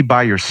just be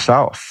by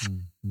yourself,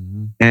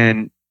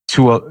 and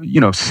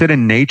to, sit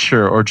in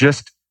nature, or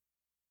just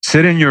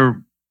sit in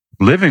your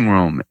living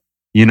room,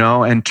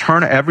 and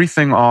turn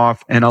everything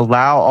off and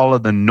allow all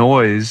of the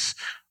noise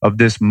of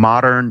this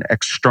modern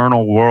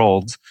external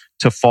world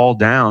to fall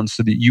down,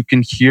 so that you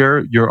can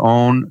hear your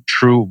own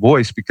true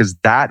voice, because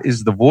that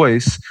is the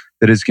voice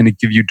that is going to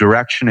give you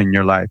direction in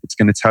your life. It's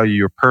going to tell you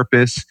your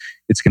purpose.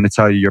 It's going to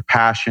tell you your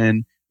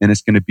passion, and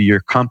it's going to be your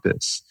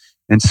compass.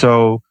 And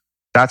so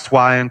that's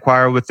why I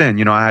inquire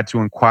within. I had to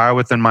inquire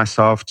within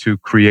myself to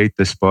create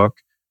this book.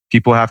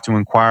 People have to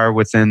inquire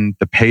within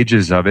the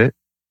pages of it,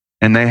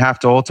 and they have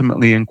to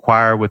ultimately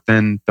inquire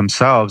within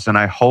themselves. And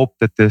I hope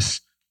that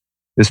this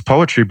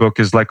poetry book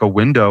is like a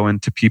window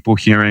into people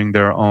hearing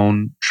their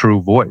own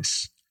true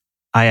voice.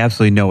 I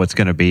absolutely know it's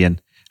going to be.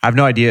 And I have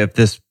no idea if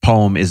this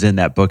poem is in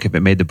that book, if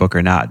it made the book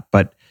or not.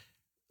 But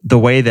the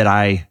way that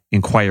I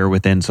inquire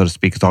within, so to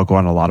speak, is I'll go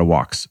on a lot of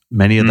walks,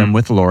 many of them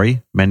with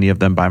Lori, many of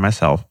them by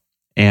myself.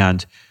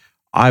 And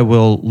I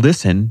will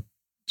listen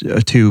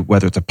to,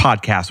 whether it's a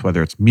podcast,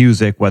 whether it's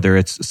music, whether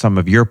it's some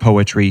of your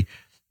poetry,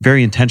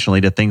 very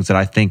intentionally, to things that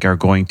I think are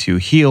going to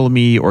heal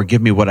me or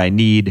give me what I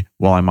need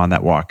while I'm on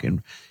that walk.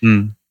 And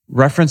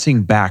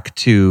referencing back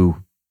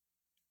to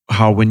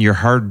how when you're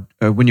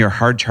a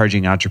hard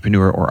charging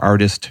entrepreneur or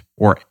artist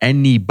or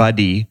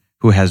anybody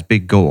who has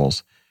big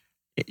goals,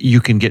 you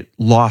can get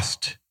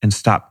lost and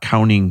stop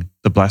counting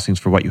the blessings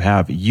for what you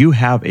have. You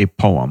have a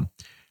poem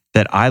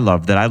that I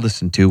love, that I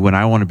listen to when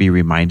I want to be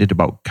reminded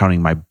about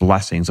counting my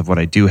blessings of what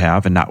I do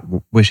have and not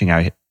wishing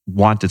I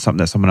wanted something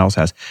that someone else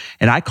has.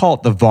 And I call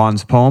it the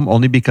Vaughn's poem,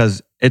 only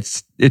because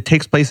it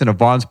takes place in a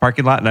Vaughn's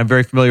parking lot, and I'm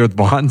very familiar with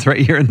Vaughn's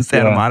right here in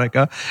Santa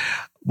Monica.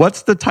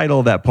 What's the title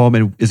of that poem,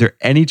 and is there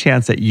any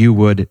chance that you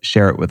would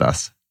share it with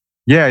us?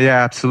 Yeah,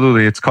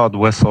 absolutely. It's called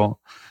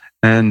Whistle.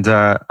 And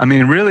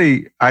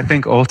really, I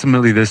think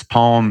ultimately this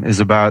poem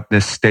is about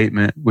this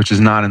statement, which is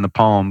not in the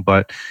poem,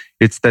 but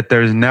it's that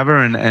there's never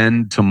an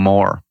end to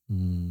more.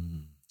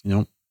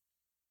 If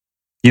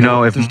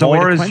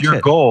more is your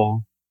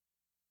goal,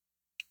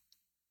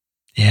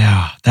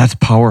 Yeah, that's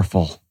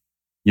powerful.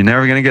 You're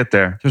never going to get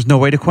there. There's no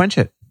way to quench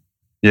it.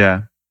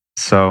 Yeah.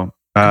 So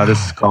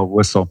this is called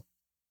Whistle.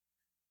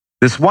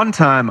 This one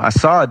time I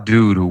saw a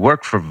dude who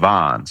worked for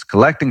Vons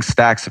collecting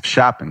stacks of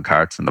shopping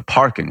carts in the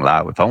parking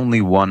lot with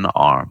only one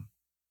arm.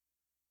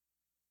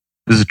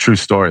 This is a true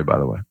story, by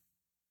the way.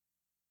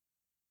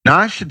 Now,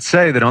 I should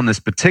say that on this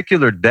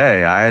particular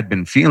day, I had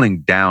been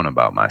feeling down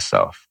about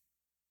myself,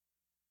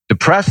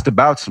 depressed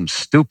about some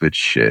stupid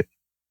shit,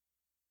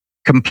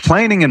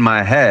 complaining in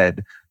my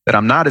head that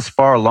I'm not as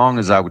far along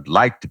as I would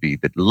like to be,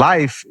 that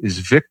life is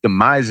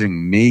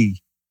victimizing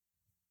me.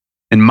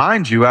 And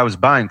mind you, I was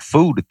buying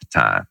food at the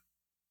time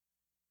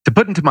to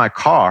put into my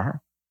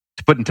car,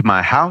 to put into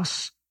my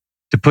house,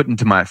 to put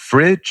into my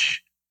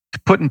fridge, to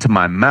put into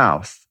my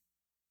mouth.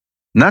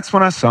 And that's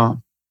when I saw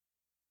him,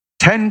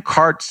 10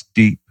 carts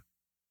deep,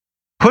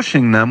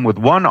 pushing them with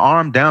one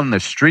arm down the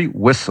street,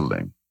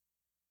 whistling.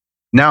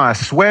 Now, I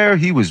swear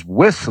he was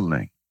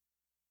whistling.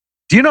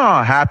 Do you know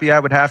how happy I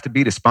would have to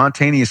be to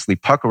spontaneously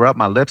pucker up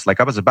my lips like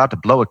I was about to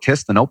blow a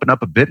kiss, then open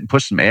up a bit and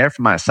push some air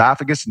from my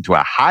esophagus into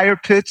a higher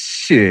pitch?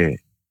 Shit.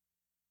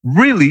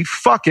 Really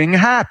fucking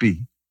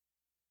happy.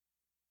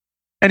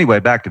 Anyway,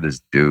 back to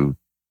this dude.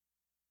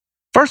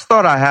 First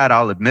thought I had,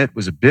 I'll admit,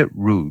 was a bit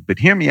rude, but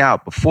hear me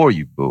out before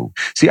you boo.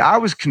 See, I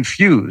was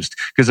confused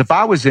because if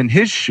I was in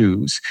his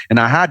shoes and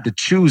I had to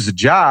choose a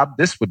job,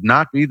 this would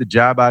not be the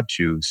job I'd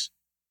choose.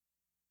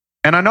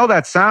 And I know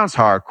that sounds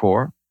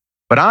hardcore,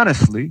 but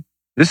honestly,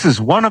 this is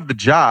one of the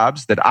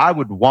jobs that I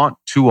would want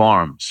 2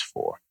 arms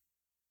for.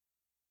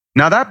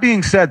 Now, that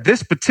being said,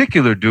 this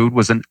particular dude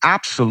was an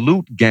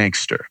absolute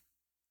gangster.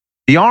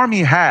 The arm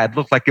he had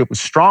looked like it was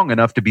strong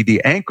enough to be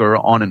the anchor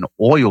on an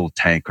oil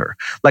tanker.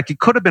 Like he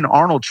could have been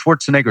Arnold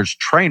Schwarzenegger's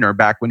trainer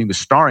back when he was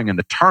starring in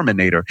The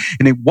Terminator.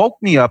 And it woke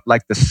me up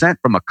like the scent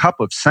from a cup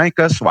of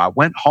Sanka. So I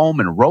went home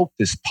and wrote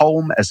this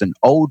poem as an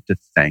ode to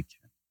thank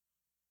him.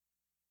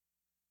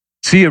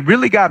 See, it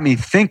really got me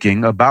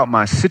thinking about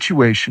my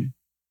situation.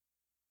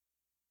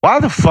 Why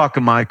the fuck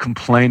am I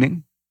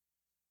complaining?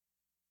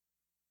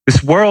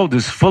 This world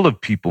is full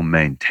of people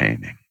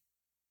maintaining.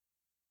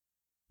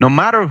 No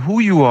matter who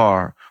you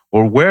are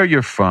or where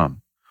you're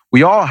from,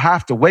 we all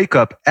have to wake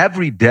up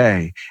every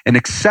day and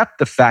accept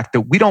the fact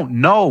that we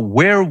don't know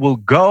where we'll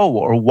go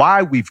or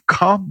why we've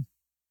come.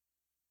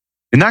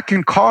 And that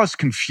can cause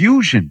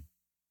confusion.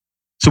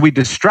 So we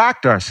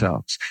distract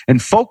ourselves and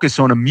focus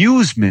on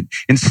amusement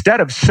instead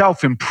of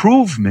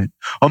self-improvement,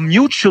 a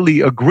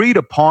mutually agreed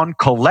upon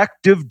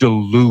collective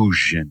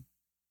delusion.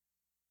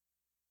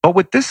 But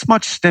with this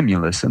much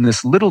stimulus and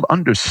this little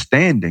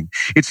understanding,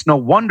 it's no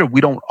wonder we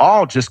don't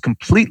all just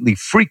completely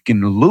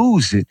freaking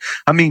lose it.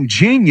 I mean,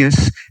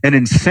 genius and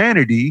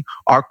insanity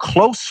are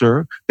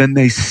closer than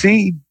they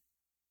seem.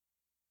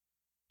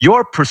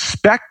 Your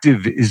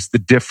perspective is the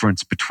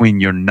difference between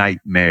your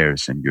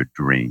nightmares and your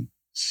dreams.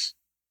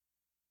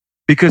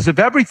 Because if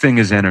everything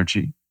is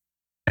energy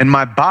and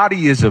my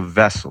body is a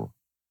vessel,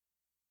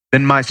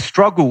 then my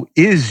struggle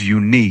is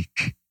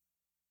unique,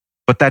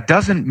 but that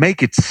doesn't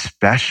make it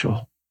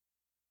special.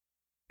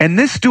 And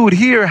this dude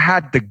here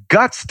had the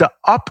guts to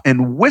up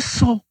and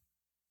whistle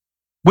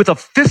with a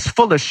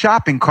fistful of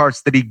shopping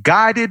carts that he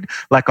guided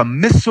like a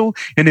missile,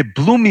 and it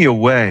blew me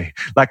away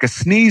like a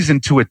sneeze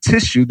into a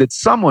tissue that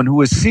someone who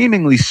has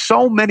seemingly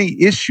so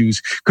many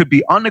issues could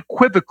be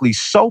unequivocally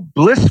so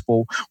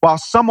blissful, while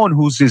someone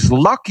who's as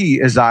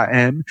lucky as I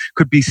am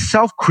could be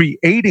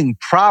self-creating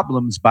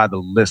problems by the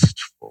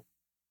listful.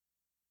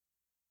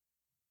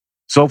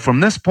 So from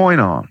this point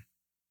on,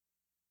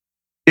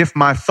 if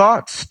my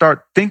thoughts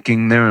start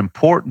thinking they're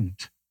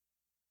important,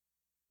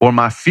 or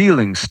my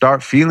feelings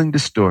start feeling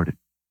distorted,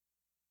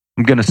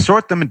 I'm going to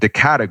sort them into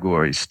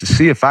categories to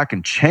see if I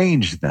can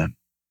change them.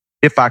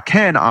 If I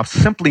can, I'll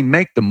simply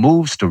make the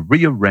moves to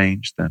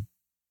rearrange them.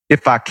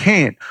 If I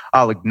can't,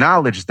 I'll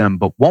acknowledge them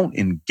but won't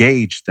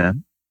engage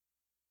them.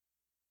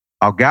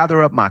 I'll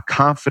gather up my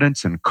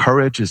confidence and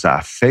courage as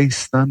I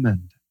face them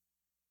and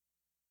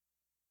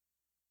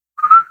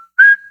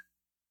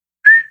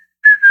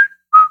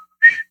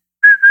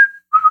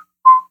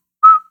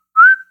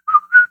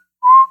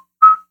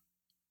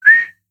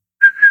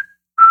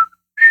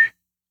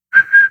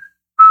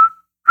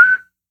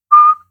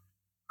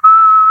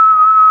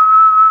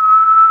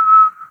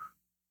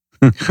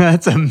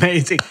That's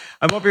amazing.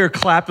 I'm over here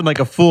clapping like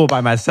a fool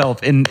by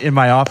myself in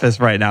my office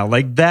right now.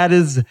 Like that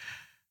is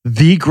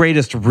the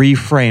greatest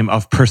reframe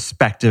of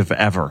perspective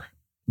ever.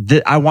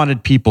 I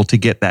wanted people to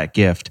get that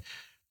gift.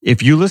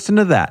 If you listen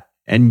to that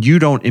and you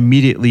don't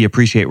immediately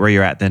appreciate where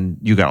you're at, then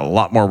you got a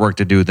lot more work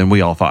to do than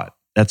we all thought.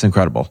 That's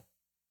incredible.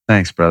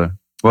 Thanks, brother.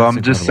 Well,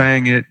 I'm just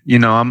saying it,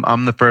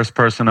 I'm the first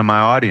person in my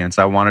audience.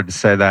 I wanted to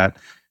say that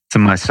to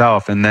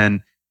myself. And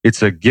then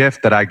it's a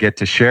gift that I get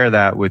to share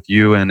that with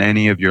you and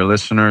any of your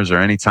listeners or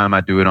anytime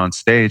I do it on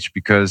stage,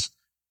 because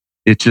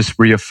it just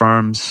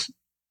reaffirms,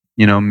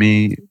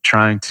 me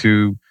trying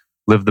to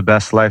live the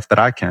best life that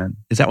I can.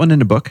 Is that one in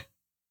the book?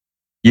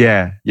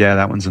 Yeah,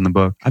 that one's in the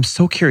book. I'm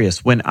so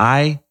curious when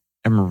I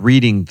am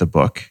reading the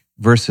book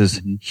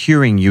versus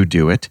hearing you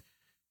do it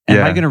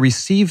am I going to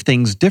receive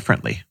things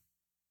differently?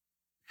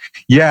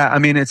 Yeah, I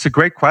mean, it's a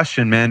great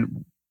question,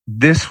 man.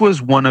 This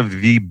was one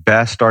of the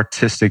best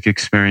artistic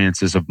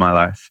experiences of my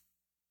life.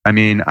 I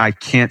mean, I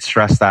can't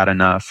stress that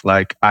enough.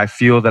 Like, I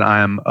feel that I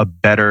am a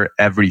better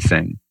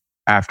everything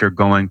after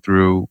going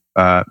through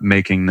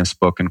making this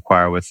book,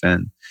 Inquire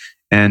Within.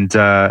 And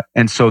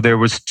so there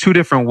was two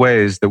different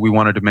ways that we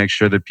wanted to make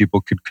sure that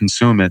people could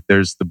consume it.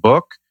 There's the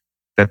book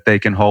that they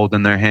can hold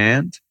in their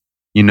hand,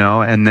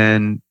 and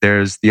then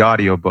there's the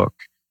audiobook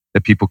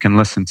that people can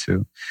listen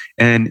to.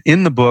 And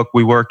in the book,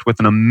 we worked with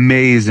an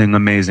amazing,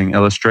 amazing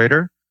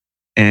illustrator.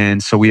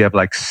 And so we have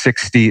like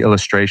 60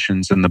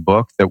 illustrations in the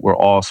book that were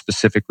all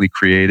specifically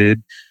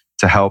created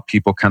to help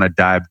people kind of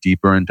dive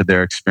deeper into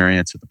their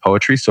experience of the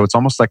poetry. So it's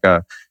almost like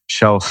a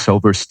Shel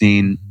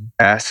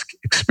Silverstein-esque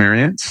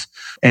experience.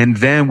 And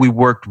then we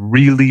worked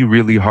really,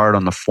 really hard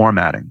on the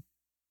formatting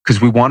because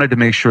we wanted to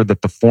make sure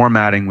that the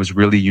formatting was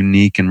really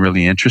unique and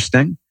really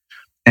interesting.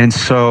 And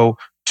so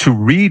to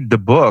read the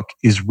book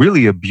is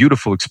really a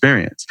beautiful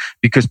experience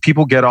because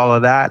people get all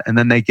of that and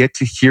then they get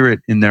to hear it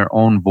in their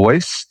own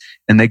voice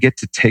and they get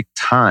to take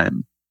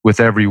time with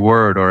every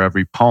word or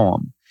every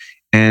poem.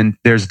 And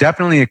there's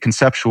definitely a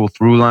conceptual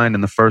through line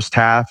in the first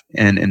half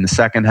and in the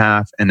second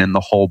half and in the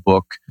whole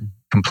book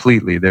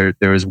completely.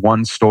 There is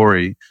one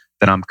story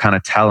that I'm kind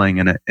of telling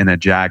in a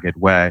jagged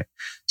way.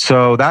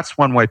 So that's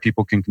one way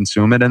people can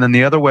consume it. And then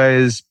the other way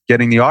is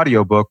getting the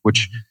audiobook,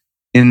 which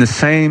in the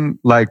same,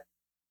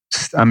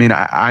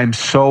 I'm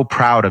so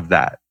proud of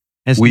that.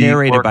 It's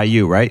narrated by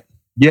you, right?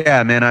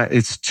 Yeah, man.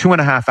 It's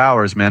 2.5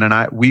 hours, man.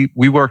 And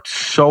we worked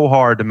so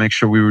hard to make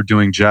sure we were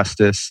doing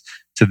justice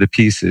to the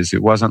pieces.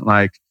 It wasn't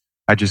like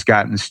I just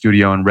got in the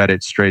studio and read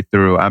it straight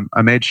through.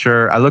 I made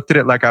sure, I looked at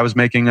it like I was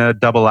making a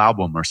double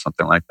album or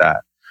something like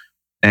that.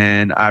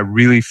 And I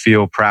really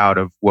feel proud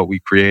of what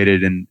we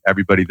created, and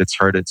everybody that's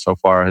heard it so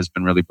far has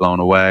been really blown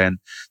away. And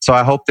so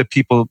I hope that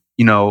people,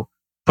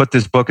 put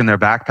this book in their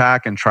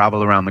backpack and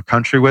travel around the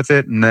country with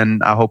it. And then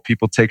I hope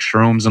people take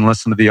shrooms and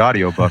listen to the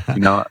audiobook,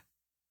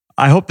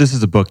 I hope this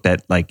is a book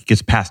that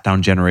gets passed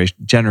down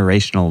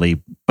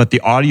generationally, but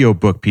the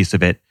audiobook piece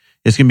of it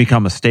is going to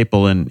become a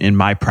staple in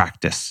my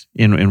practice,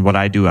 in what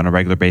I do on a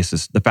regular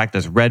basis. The fact that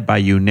it's read by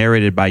you,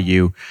 narrated by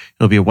you,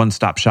 it'll be a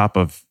one-stop shop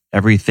of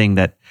everything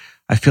that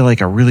I feel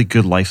like are really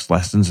good life's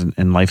lessons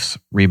and life's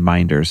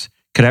reminders.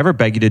 Could I ever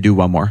beg you to do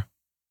one more?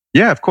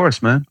 Yeah, of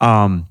course, man.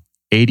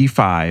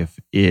 85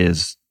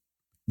 is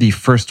the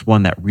first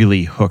one that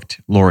really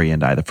hooked Lori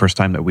and I. The first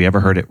time that we ever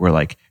heard it, we're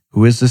like,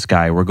 who is this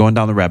guy? We're going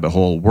down the rabbit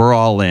hole. We're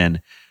all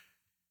in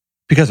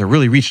because it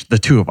really reached the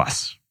two of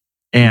us.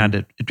 And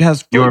it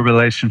has... Your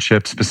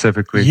relationship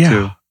specifically, too.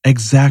 Yeah,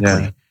 exactly.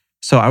 Yeah.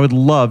 So I would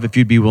love if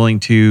you'd be willing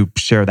to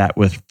share that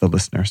with the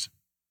listeners.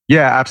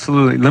 Yeah,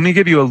 absolutely. Let me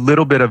give you a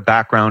little bit of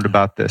background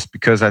about this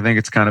because I think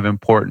it's kind of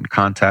important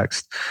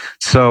context.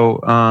 So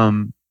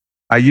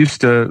I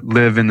used to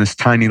live in this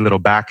tiny little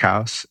back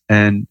house,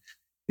 and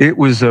it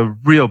was a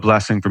real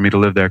blessing for me to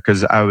live there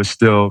because I was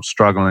still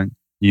struggling,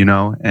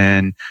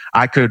 and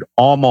I could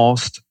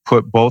almost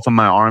put both of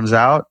my arms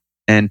out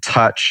and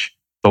touch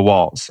the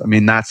walls. I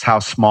mean, that's how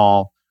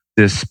small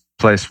this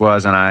place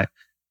was. And I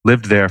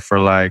lived there for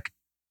like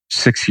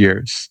 6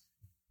 years.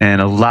 And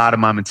a lot of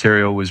my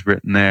material was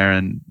written there.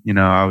 And,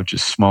 I would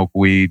just smoke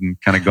weed and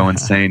kind of go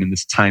insane in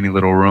this tiny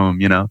little room,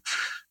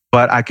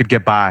 But I could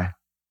get by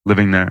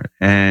living there.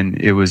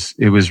 And it was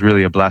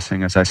really a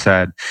blessing, as I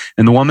said.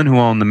 And the woman who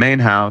owned the main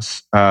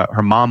house,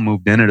 her mom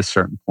moved in at a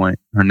certain point.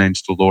 Her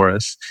name's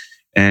Dolores.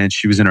 And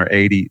she was in her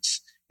 80s.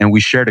 And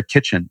we shared a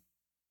kitchen.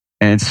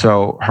 And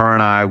so her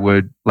and I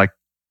would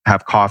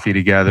have coffee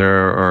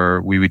together,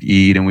 or we would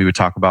eat and we would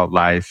talk about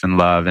life and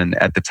love. And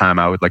at the time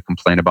I would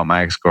complain about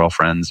my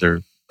ex-girlfriends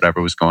or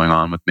whatever was going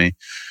on with me.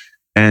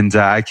 And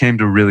I came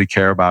to really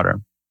care about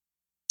her.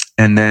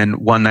 And then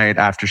one night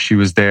after she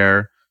was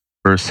there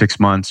for 6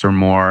 months or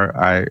more,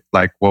 I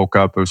woke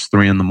up, it was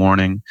 3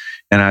 a.m.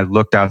 and I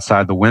looked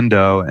outside the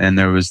window and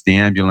there was the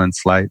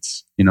ambulance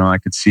lights, I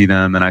could see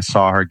them, and I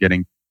saw her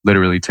getting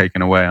literally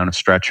taken away on a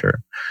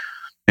stretcher.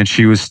 And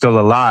she was still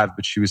alive,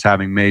 but she was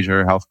having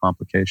major health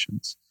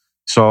complications.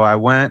 So I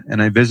went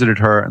and I visited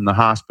her in the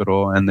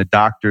hospital, and the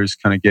doctors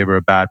kind of gave her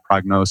a bad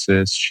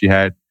prognosis. She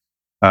had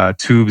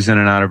tubes in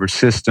and out of her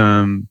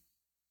system,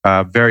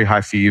 very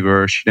high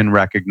fever. She didn't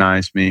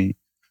recognize me.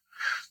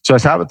 So I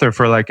sat with her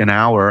for an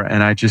hour,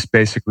 and I just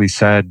basically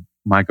said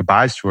my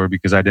goodbyes to her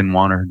because I didn't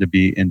want her to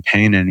be in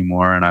pain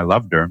anymore, and I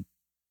loved her.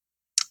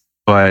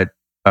 But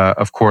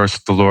of course,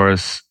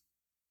 Dolores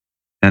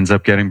ends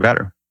up getting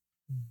better.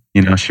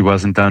 She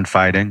wasn't done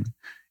fighting.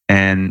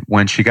 And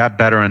when she got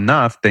better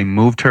enough, they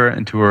moved her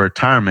into a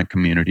retirement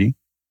community.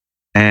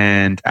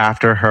 And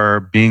after her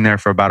being there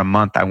for about a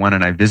month, I went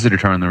and I visited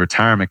her in the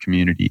retirement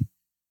community.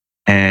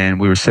 And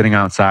we were sitting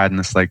outside in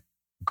this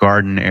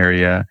garden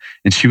area,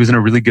 and she was in a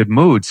really good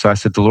mood. So I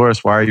said,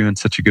 Dolores, why are you in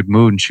such a good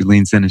mood? And she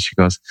leans in and she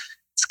goes,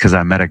 it's because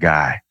I met a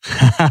guy.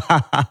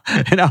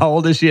 And how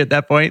old is she at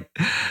that point?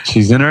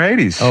 She's in her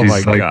 80s. Oh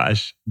my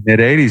gosh. Mid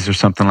 80s or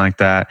something like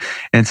that.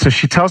 And so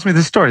she tells me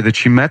this story that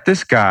she met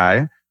this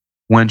guy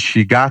when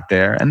she got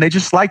there, and they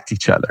just liked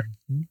each other.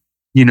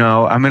 You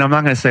know, I mean, I'm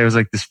not going to say it was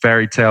like this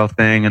fairy tale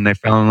thing and they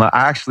fell in love.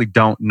 I actually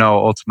don't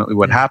know ultimately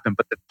what happened,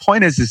 but the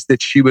point is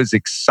that she was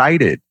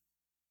excited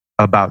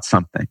about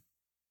something.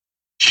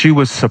 She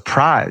was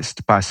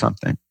surprised by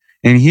something.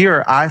 And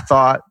here I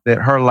thought that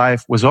her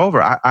life was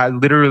over. I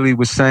literally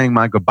was saying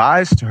my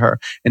goodbyes to her.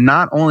 And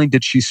not only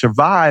did she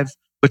survive,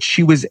 but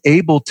she was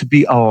able to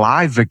be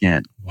alive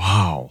again.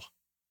 Wow.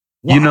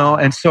 You know,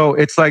 and so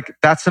it's like,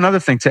 that's another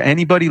thing to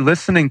anybody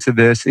listening to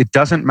this. It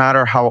doesn't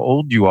matter how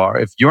old you are.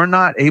 If you're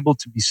not able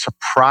to be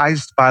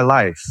surprised by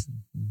life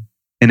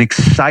and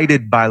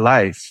excited by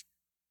life,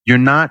 you're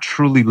not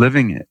truly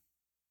living it.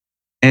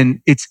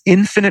 And it's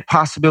infinite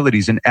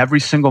possibilities in every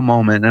single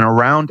moment, and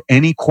around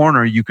any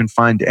corner you can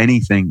find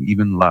anything,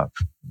 even love.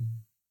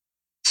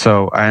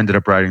 So I ended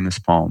up writing this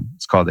poem.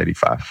 It's called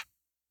 85.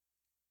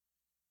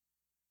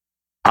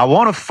 I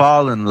want to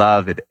fall in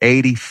love at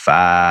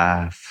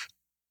 85.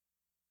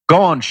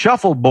 Go on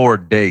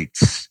shuffleboard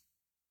dates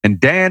and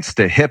dance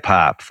to hip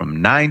hop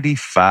from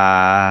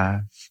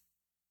 95.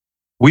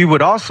 We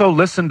would also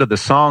listen to the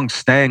song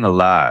Staying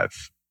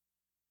Alive,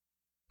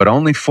 but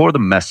only for the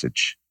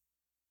message.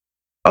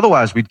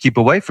 Otherwise, we'd keep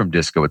away from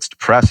disco. It's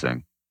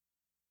depressing.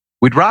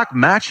 We'd rock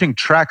matching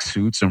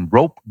tracksuits and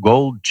rope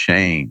gold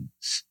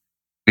chains.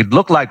 We'd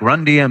look like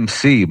Run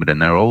DMC, but in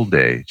their old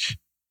age.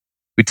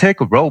 We'd take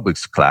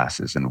aerobics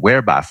classes and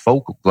wear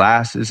bifocal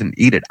glasses and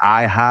eat at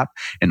IHOP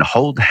and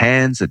hold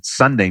hands at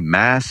Sunday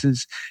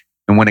masses.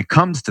 And when it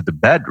comes to the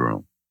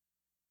bedroom,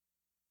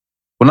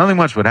 well, nothing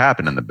much would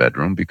happen in the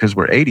bedroom because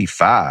we're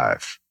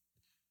 85.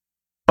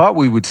 But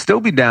we would still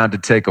be down to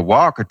take a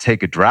walk or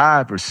take a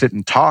drive or sit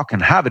and talk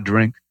and have a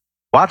drink,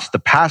 watch the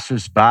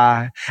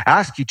passersby,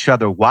 ask each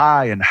other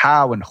why and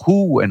how and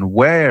who and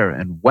where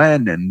and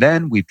when, and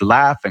then we'd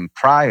laugh and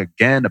cry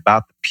again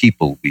about the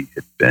people we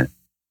had been.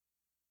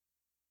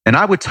 And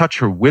I would touch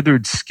her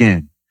withered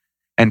skin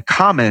and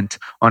comment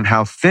on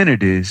how thin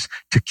it is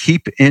to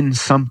keep in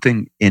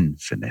something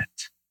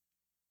infinite.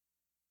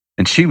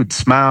 And she would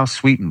smile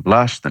sweet and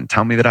blush, then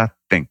tell me that I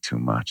think too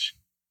much.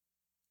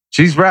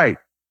 She's right.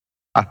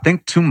 I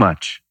think too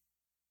much.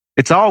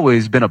 It's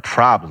always been a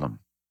problem.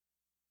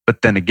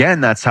 But then again,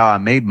 that's how I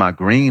made my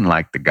green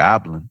like the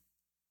goblin.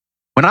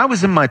 When I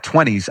was in my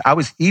 20s, I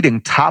was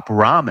eating top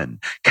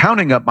ramen,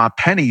 counting up my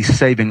pennies,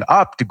 saving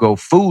up to go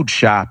food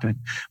shopping.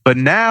 But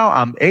now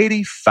I'm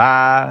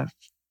 85,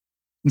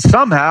 and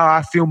somehow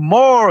I feel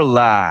more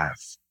alive.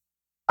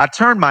 I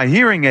turned my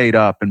hearing aid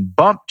up and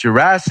bumped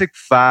Jurassic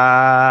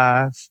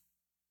 5.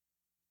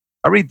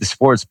 I read the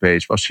sports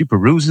page while she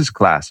peruses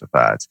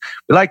classifieds.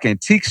 We like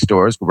antique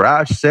stores,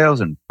 garage sales,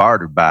 and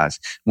barter buys.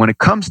 When it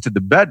comes to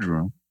the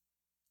bedroom,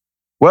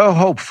 well,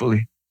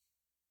 hopefully,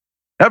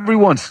 every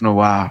once in a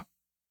while,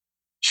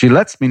 she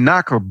lets me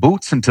knock her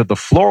boots into the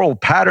floral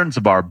patterns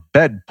of our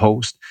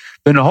bedpost,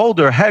 then hold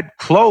her head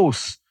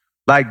close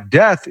like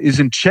death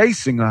isn't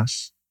chasing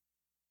us,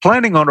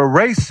 planning on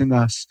erasing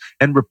us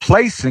and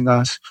replacing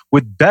us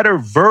with better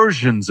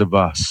versions of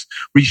us,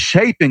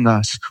 reshaping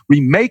us,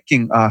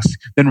 remaking us,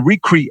 then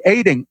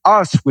recreating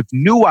us with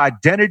new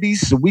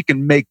identities so we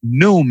can make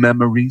new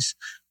memories.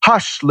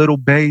 Hush, little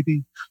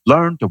baby,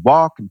 learn to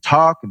walk and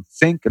talk and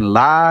think and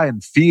lie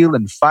and feel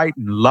and fight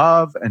and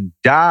love and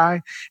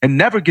die and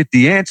never get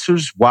the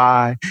answers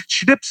why.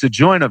 She dips a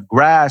joint of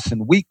grass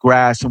and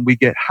wheatgrass and we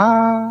get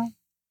high.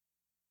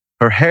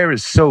 Her hair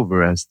is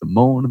silver as the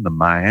moon in the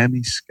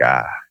Miami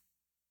sky.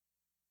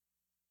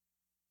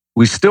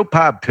 We still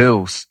pop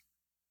pills,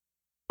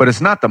 but it's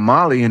not the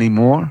Molly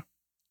anymore.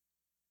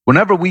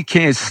 Whenever we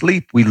can't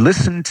sleep, we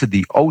listen to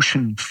the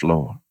ocean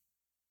floor.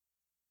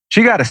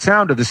 She got a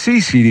Sound of the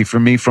Sea CD for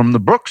me from the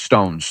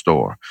Brookstone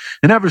store.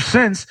 And ever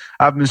since,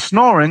 I've been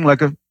snoring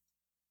like a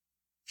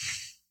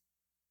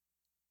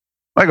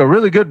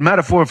really good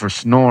metaphor for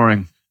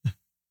snoring.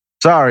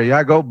 Sorry,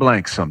 I go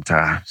blank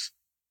sometimes.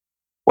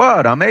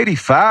 What? I'm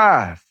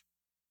 85.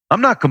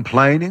 I'm not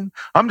complaining.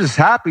 I'm just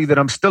happy that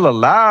I'm still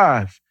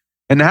alive.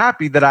 And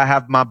happy that I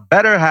have my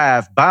better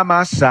half by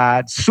my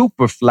side,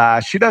 super fly.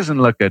 She doesn't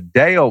look a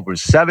day over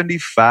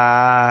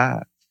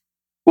 75.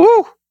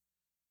 Woo!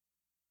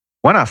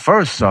 When I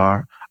first saw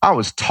her, I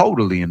was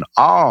totally in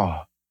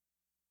awe.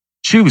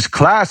 She was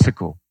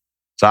classical.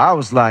 So I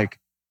was like,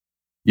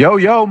 yo,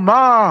 yo,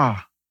 ma.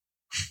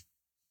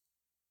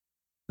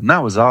 And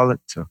that was all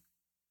it took.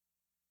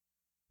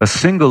 A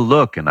single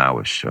look and I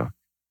was shook.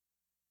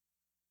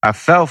 I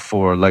fell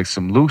for her like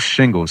some loose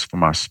shingles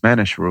from our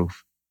Spanish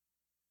roof.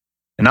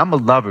 And I'm a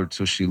lover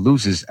till she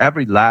loses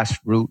every last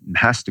root and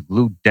has to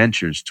glue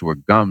dentures to her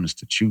gums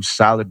to chew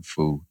solid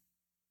food.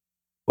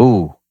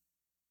 Ooh.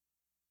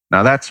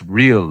 Now that's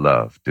real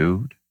love,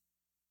 dude.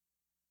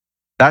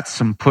 That's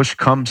some push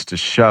comes to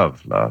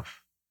shove,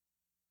 love.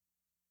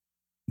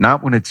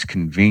 Not when it's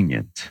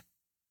convenient,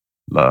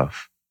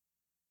 love.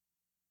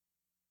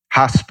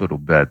 Hospital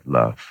bed,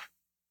 love.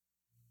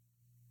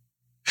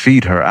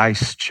 Feed her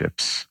ice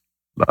chips,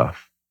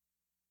 love.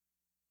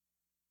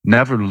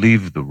 Never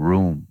leave the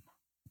room,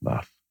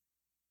 love.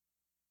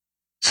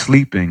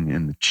 Sleeping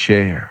in the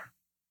chair,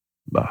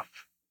 love.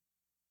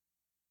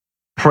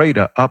 pray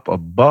to up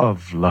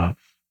above, love.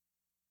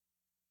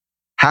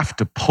 Have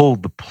to pull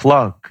the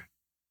plug,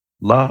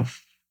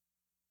 love.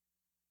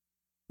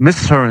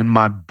 Miss her in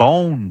my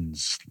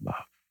bones, love.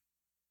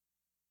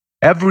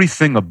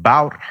 Everything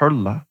about her,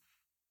 love.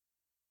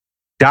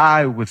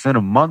 Die within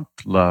a month,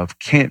 love.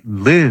 Can't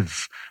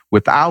live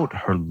without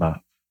her, love.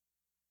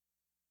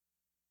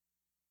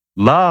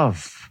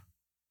 Love.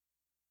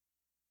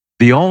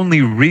 The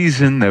only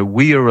reason that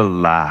we are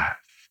alive.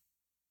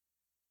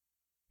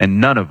 And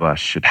none of us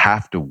should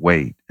have to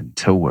wait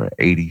until we're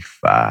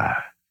 85.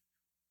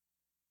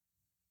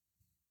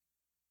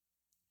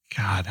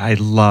 God, I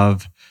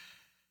love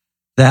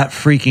that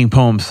freaking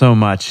poem so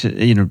much.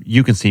 You know,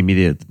 you can see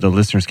me, the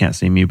listeners can't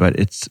see me, but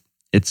it's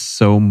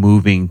so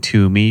moving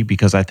to me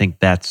because I think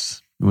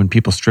that's when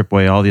people strip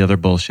away all the other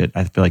bullshit.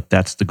 I feel like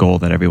that's the goal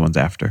that everyone's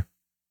after.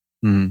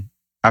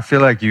 I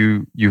feel like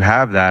you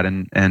have that,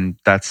 and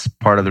that's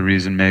part of the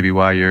reason maybe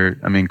why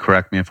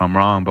correct me if I'm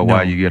wrong, but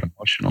why you get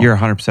emotional. You're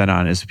 100%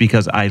 on. It's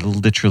because I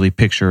literally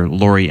picture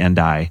Lori and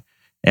I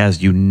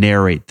as you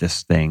narrate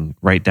this thing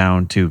right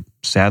down to,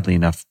 sadly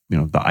enough, you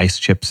know, the ice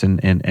chips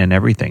and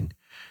everything.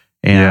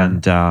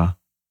 And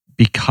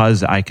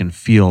because I can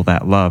feel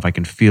that love, I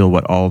can feel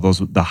what all those,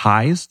 the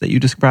highs that you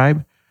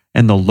describe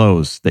and the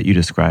lows that you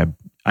describe,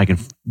 I can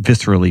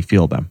viscerally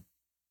feel them.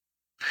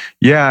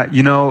 Yeah,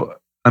 you know,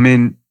 I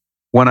mean,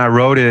 when I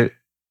wrote it,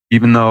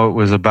 even though it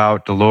was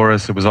about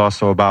Dolores, it was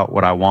also about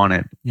what I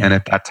wanted. Yeah. And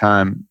at that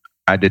time,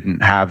 I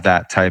didn't have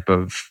that type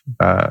of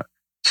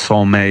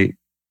soulmate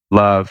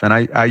love. And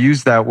I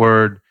use that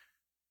word,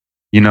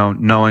 you know,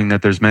 knowing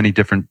that there's many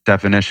different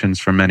definitions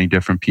for many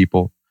different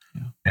people,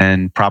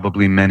 and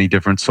probably many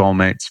different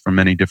soulmates for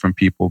many different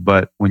people.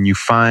 But when you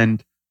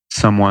find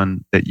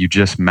someone that you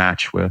just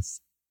match with,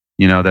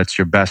 you know, that's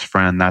your best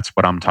friend, that's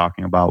what I'm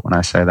talking about when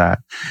I say that.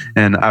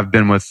 And I've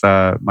been with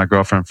my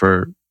girlfriend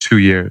for 2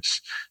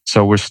 years.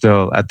 So we're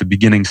still at the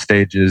beginning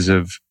stages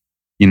of,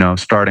 you know,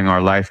 starting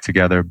our life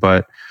together.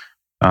 But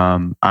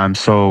I'm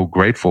so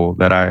grateful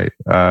that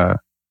I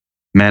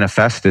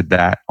manifested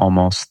that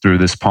almost through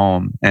this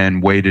poem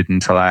and waited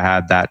until I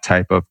had that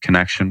type of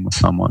connection with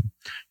someone.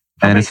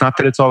 And it's not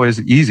that it's always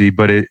easy,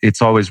 but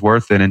it's always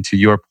worth it. And to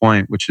your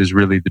point, which is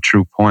really the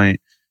true point,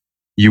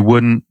 you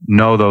wouldn't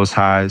know those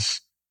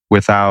highs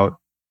without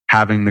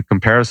having the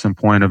comparison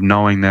point of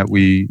knowing that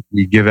we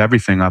give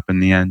everything up in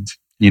the end,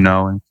 you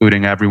know,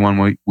 including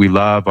everyone we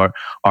love,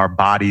 our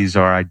bodies,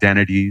 our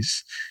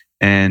identities.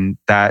 And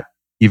that,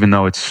 even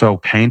though it's so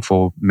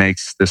painful,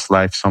 makes this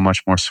life so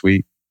much more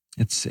sweet.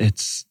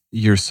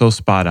 You're so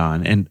spot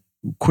on. And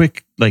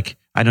quick, like,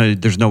 I know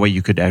there's no way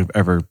you could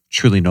ever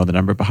truly know the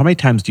number, but how many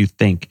times do you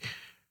think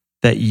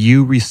that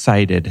you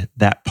recited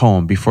that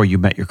poem before you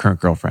met your current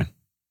girlfriend?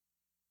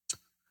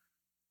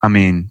 I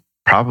mean,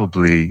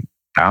 probably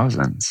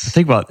thousands.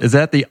 Think about it. Is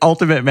that the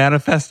ultimate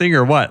manifesting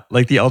or what?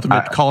 Like the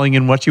ultimate calling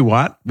in what you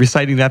want?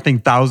 Reciting that thing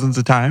thousands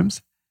of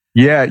times?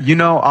 Yeah, you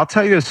know, I'll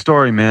tell you a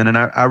story, man. And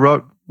I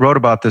wrote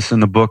about this in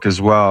the book as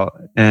well,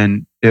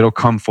 and it'll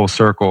come full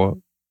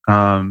circle.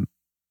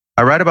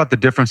 I write about the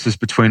differences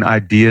between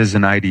ideas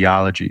and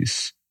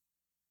ideologies,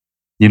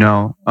 you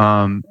know,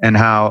 and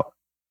how,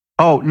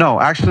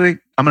 actually,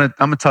 I'm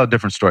gonna tell a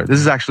different story. This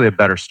is actually a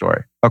better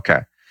story.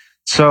 Okay.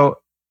 So,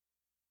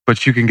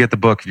 but you can get the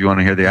book if you want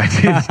to hear the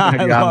ideas.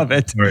 I love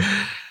it.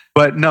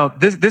 But no,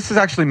 this is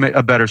actually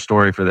a better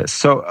story for this.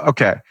 So,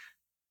 okay.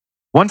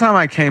 One time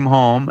I came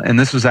home, and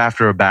this was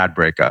after a bad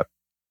breakup.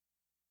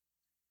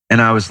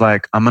 And I was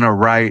like, I'm going to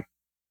write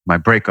my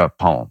breakup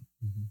poem.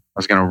 I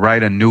was going to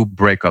write a new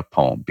breakup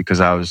poem because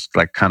I was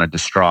like kind of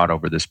distraught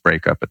over this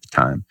breakup at the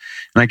time.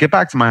 And I get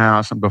back to my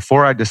house, and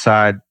before I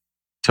decide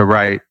to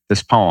write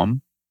this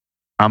poem,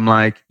 I'm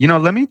like, you know,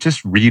 let me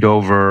just read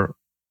over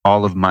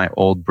all of my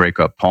old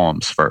breakup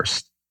poems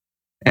first.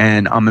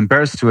 And I'm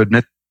embarrassed to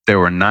admit there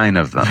were 9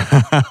 of them.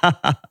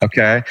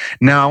 Okay.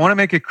 Now I want to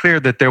make it clear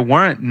that there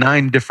weren't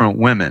 9 different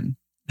women.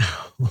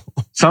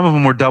 Some of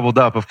them were doubled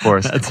up, of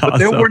course. But awesome.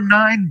 There were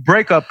 9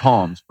 breakup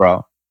poems,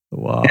 bro.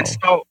 Wow. And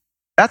so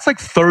that's like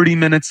 30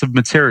 minutes of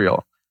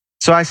material.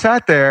 So I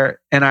sat there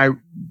and I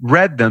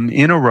read them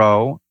in a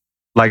row,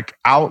 like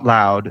out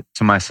loud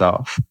to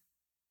myself.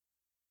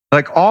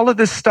 Like all of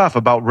this stuff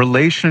about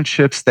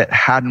relationships that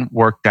hadn't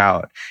worked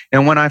out.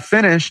 And when I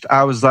finished,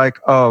 I was like,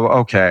 oh,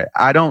 okay,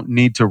 I don't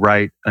need to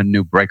write a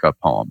new breakup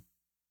poem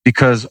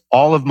because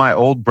all of my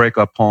old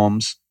breakup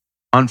poems,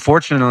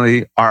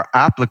 unfortunately, are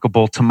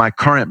applicable to my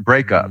current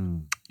breakup.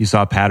 You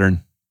saw a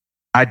pattern.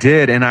 I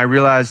did. And I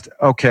realized,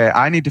 okay,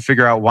 I need to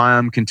figure out why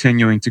I'm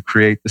continuing to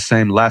create the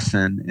same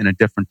lesson in a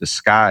different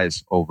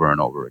disguise over and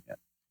over again.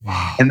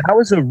 Wow. And that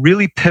was a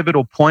really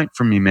pivotal point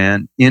for me,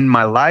 man, in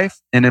my life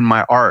and in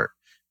my art.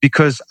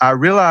 Because I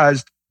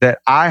realized that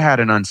I had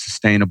an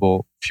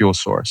unsustainable fuel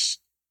source,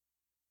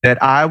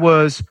 that I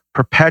was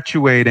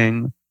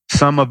perpetuating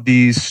some of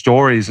these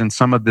stories and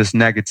some of this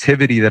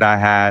negativity that I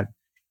had,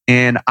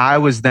 and I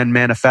was then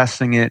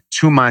manifesting it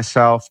to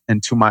myself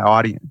and to my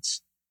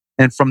audience.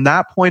 And from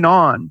that point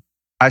on,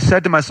 I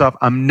said to myself,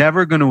 I'm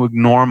never going to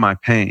ignore my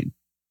pain.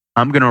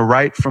 I'm going to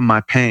write from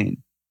my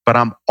pain, but but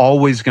I'm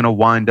always going to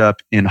wind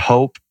up in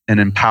hope and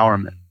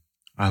empowerment.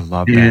 I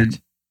love that.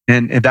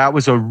 And that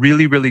was a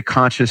really, really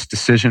conscious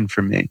decision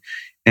for me.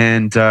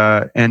 And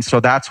so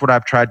that's what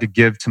I've tried to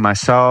give to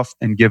myself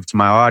and give to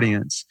my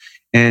audience.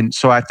 And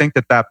so I think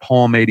that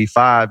poem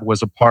 85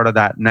 was a part of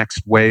that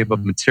next wave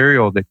of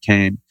material that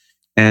came.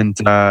 And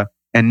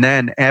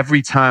then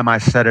every time I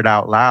said it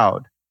out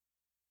loud,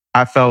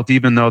 I felt,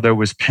 even though there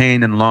was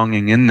pain and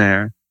longing in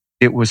there,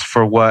 it was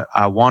for what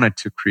I wanted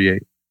to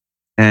create.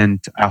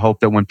 And I hope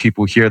that when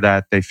people hear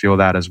that, they feel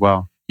that as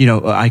well. You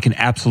know, I can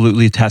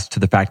absolutely attest to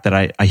the fact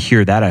that I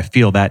hear that, I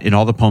feel that in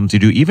all the poems you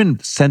do, even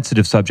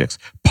sensitive subjects,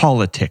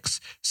 politics,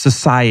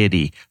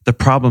 society, the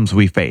problems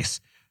we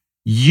face.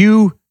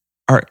 You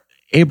are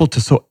able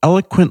to so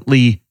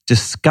eloquently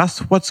discuss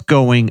what's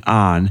going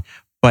on,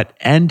 but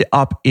end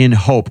up in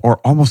hope or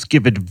almost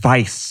give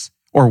advice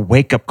or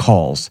wake-up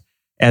calls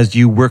as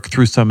you work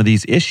through some of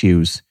these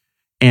issues.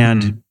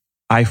 And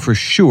I for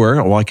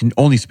sure, well, I can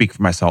only speak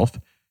for myself,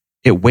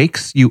 it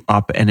wakes you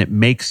up and it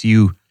makes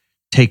you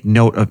take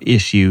note of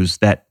issues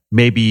that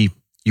maybe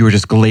you were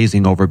just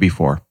glazing over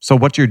before. So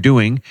what you're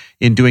doing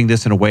in doing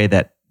this in a way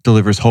that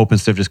delivers hope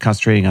instead of just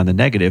concentrating on the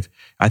negative,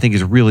 I think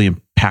is really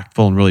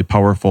impactful and really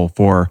powerful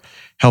for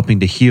helping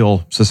to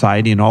heal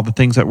society and all the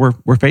things that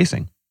we're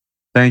facing.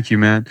 Thank you,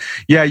 man.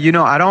 Yeah, you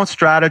know, I don't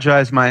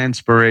strategize my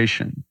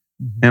inspiration.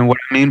 And what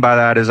I mean by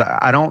that is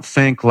I don't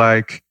think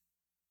like,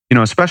 you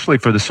know, especially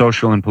for the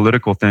social and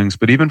political things,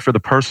 but even for the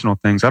personal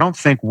things, I don't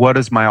think, what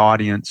does my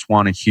audience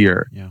want to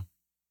hear? Yeah.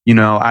 You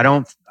know, I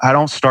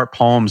don't start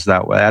poems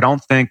that way. I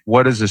don't think,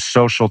 what is a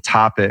social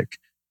topic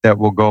that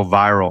will go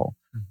viral?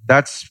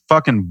 That's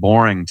fucking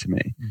boring to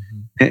me.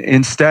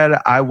 Instead,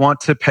 I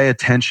want to pay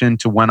attention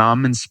to when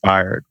I'm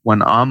inspired,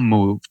 when I'm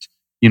moved,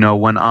 you know,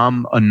 when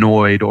I'm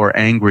annoyed or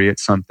angry at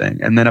something.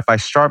 And then if I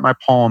start my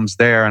poems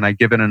there and I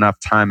give it enough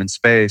time and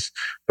space,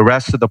 the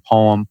rest of the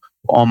poem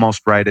will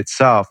almost write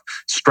itself.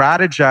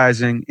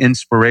 Strategizing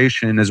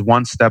inspiration is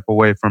one step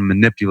away from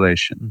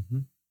manipulation.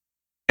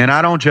 And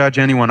I don't judge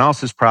anyone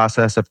else's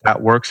process. If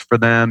that works for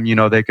them, you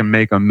know, they can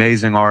make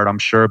amazing art, I'm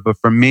sure. But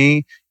for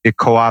me, it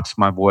co-opts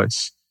my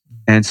voice.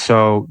 And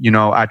so, you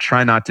know, I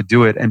try not to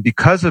do it. And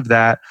because of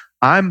that,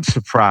 I'm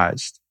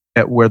surprised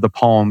at where the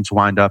poems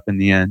wind up in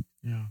the end.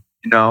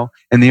 You know,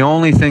 and the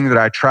only thing that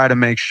I try to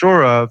make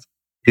sure of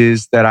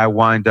is that I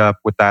wind up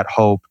with that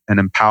hope and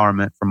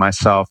empowerment for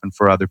myself and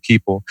for other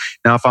people.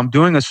 Now, if I'm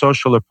doing a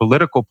social or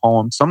political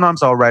poem,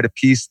 sometimes I'll write a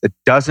piece that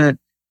doesn't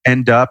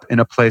end up in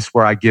a place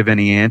where I give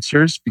any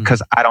answers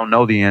because I don't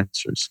know the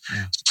answers.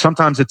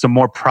 Sometimes it's a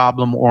more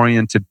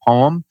problem-oriented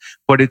poem,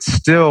 but it's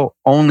still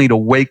only to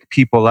wake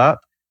people up.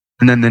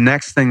 And then the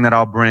next thing that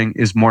I'll bring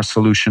is more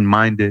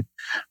solution-minded.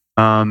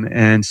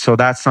 And so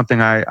that's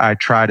something I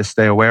try to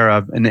stay aware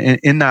of. And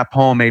in that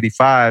poem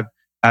 85,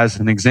 as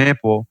an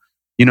example,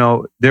 you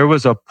know, there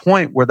was a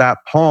point where that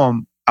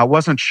poem, I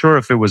wasn't sure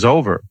if it was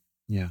over.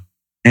 Yeah.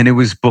 And it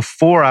was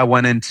before I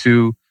went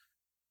into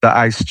the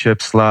Ice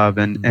Chips Love.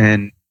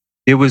 And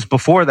it was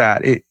before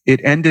that.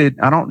 It ended,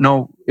 I don't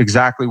know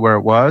exactly where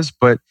it was,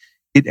 but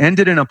it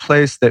ended in a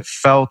place that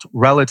felt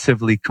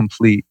relatively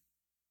complete.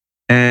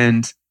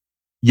 And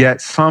yet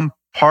some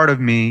part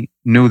of me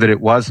knew that it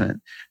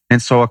wasn't.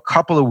 And so a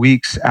couple of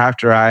weeks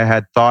after I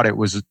had thought it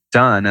was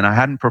done and I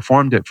hadn't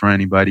performed it for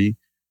anybody,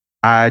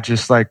 I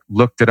just like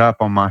looked it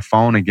up on my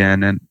phone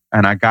again and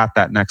I got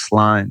that next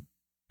line.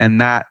 And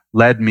that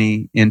led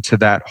me into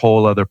that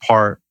whole other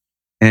part.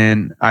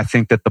 And I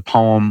think that the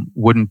poem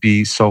wouldn't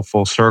be so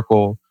full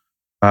circle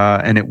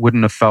and it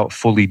wouldn't have felt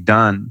fully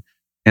done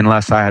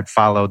unless I had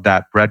followed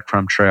that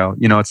breadcrumb trail.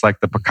 You know, it's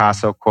like the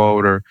Picasso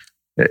quote, or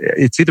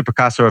it's either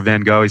Picasso or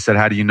Van Gogh. He said,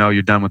 "How do you know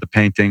you're done with the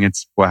painting?"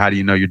 It's, well, how do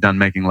you know you're done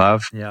making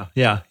love? Yeah,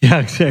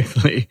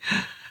 exactly.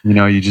 You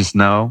know, you just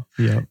know.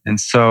 Yeah. And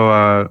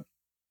so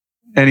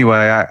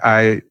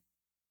anyway,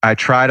 I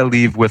try to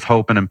leave with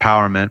hope and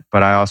empowerment,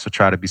 but I also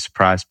try to be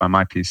surprised by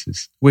my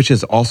pieces. Which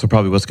is also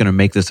probably what's going to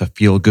make this a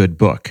feel-good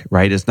book,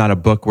 right? It's not a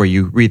book where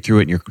you read through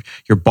it and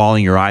you're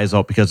bawling your eyes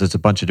out because it's a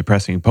bunch of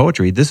depressing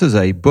poetry. This is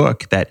a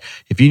book that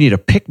if you need a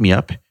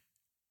pick-me-up,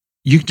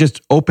 you can just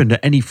open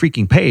to any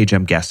freaking page,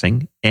 I'm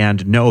guessing,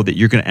 and know that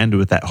you're going to end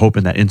with that hope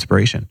and that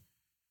inspiration.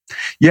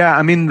 Yeah,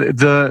 I mean,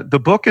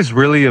 the book is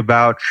really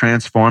about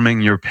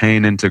transforming your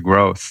pain into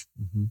growth.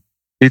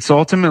 It's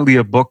ultimately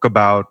a book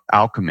about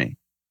alchemy.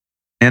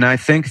 And I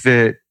think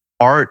that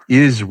art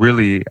is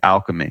really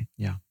alchemy.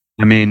 Yeah.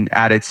 I mean,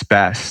 at its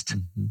best,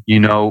 you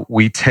know,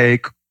 we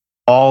take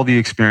all the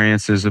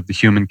experiences of the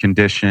human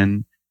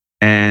condition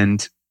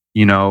and,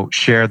 you know,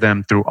 share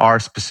them through our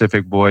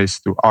specific voice,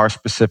 through our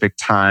specific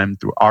time,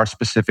 through our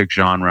specific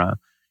genre,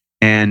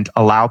 and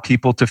allow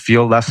people to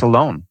feel less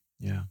alone.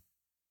 Yeah.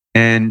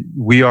 And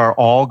we are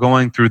all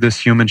going through this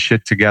human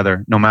shit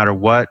together, no matter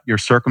what your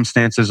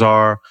circumstances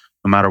are,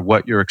 no matter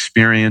what your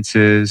experience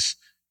is.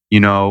 You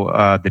know,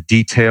 the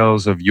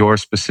details of your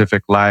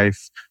specific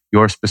life,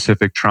 your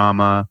specific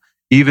trauma,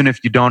 even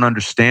if you don't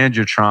understand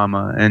your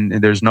trauma and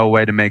there's no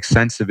way to make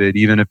sense of it,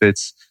 even if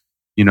it's,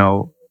 you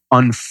know,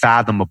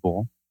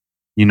 unfathomable,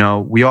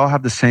 We all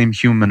have the same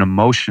human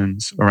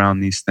emotions around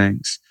these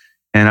things.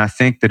 And I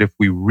think that if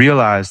we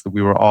realized that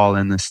we were all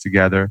in this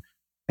together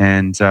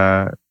and,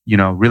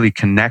 really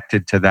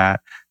connected to that,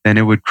 then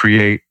it would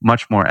create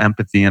much more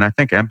empathy. And I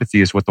think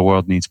empathy is what the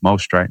world needs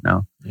most right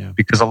now,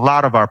 because a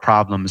lot of our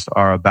problems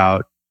are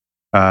about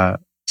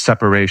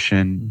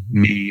separation,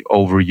 me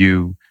over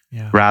you,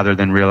 rather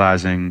than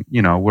realizing,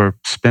 we're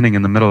spinning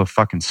in the middle of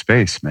fucking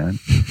space, man.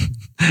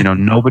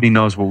 Nobody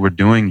knows what we're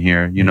doing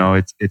here.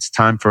 It's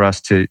time for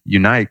us to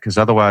unite, because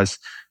otherwise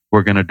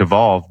we're going to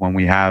devolve when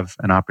we have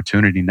an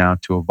opportunity now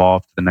to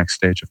evolve to the next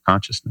stage of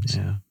consciousness.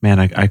 Yeah, man,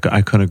 I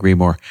couldn't agree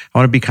more. I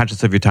want to be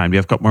conscious of your time. Do you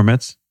have a couple more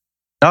minutes?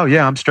 Oh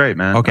yeah, I'm straight,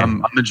 man. Okay.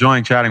 I'm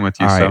enjoying chatting with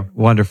you. All right,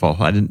 wonderful.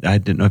 I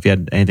didn't know if you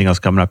had anything else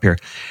coming up here.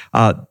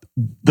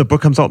 The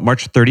book comes out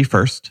March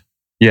 31st.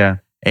 Yeah.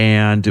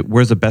 And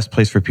where's the best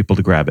place for people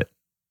to grab it?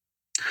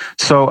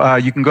 So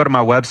you can go to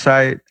my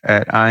website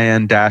at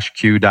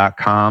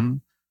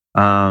in-q.com.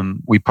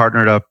 We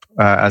partnered up,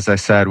 as I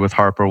said, with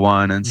Harper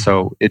One. And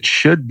so it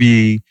should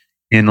be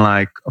in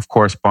of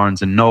course,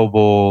 Barnes and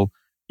Noble.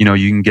 You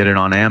can get it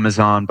on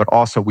Amazon, but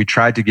also we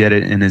tried to get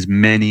it in as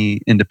many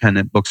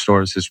independent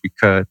bookstores as we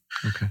could.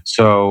 Okay.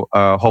 So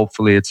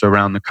hopefully it's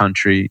around the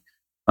country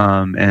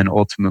and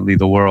ultimately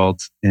the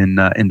world in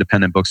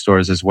independent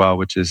bookstores as well,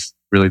 which is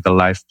really the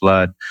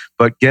lifeblood.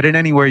 But get it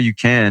anywhere you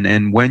can.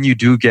 And when you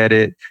do get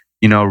it,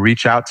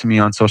 reach out to me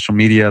on social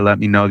media. Let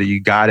me know that you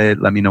got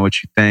it. Let me know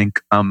what you think.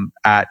 I'm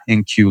at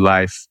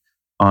InQLife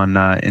on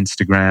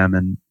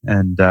Instagram.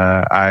 And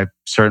I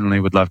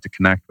certainly would love to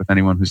connect with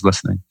anyone who's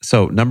listening.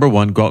 So number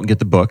one, go out and get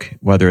the book,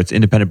 whether it's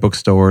independent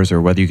bookstores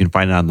or whether you can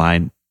find it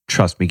online.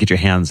 Trust me, get your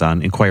hands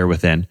on, inquire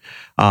within.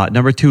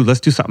 Number two, let's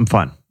do something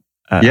fun.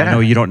 I know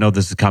you don't know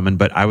this is coming,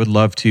 but I would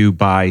love to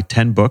buy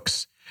 10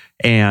 books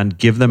and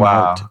give them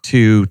out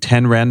to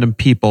 10 random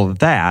people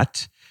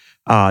that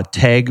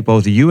tag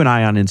both you and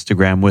I on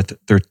Instagram with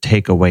their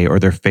takeaway or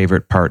their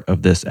favorite part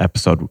of this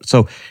episode.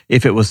 So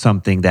if it was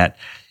something that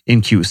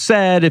InQ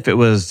said, if it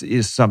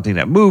is something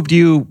that moved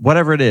you,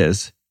 whatever it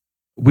is,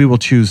 we will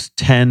choose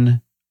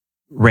 10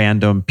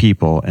 random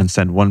people and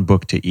send one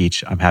book to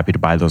each. I'm happy to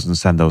buy those and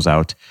send those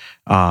out.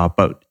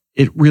 But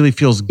it really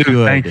feels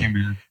good. Thank you,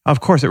 man. Of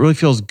course, it really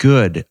feels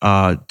good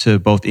to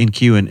both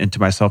InQ and to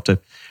myself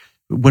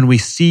when we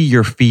see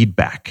your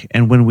feedback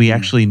and when we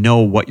actually know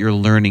what you're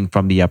learning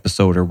from the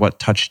episode or what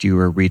touched you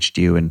or reached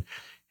you. And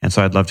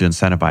so I'd love to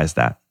incentivize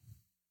that.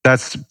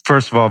 That's,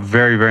 first of all,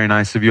 very, very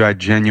nice of you. I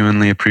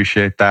genuinely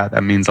appreciate that.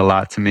 That means a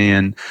lot to me.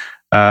 And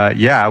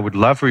I would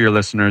love for your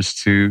listeners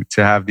to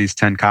have these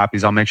 10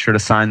 copies. I'll make sure to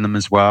sign them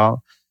as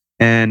well.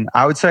 And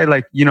I would say,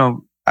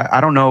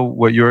 I don't know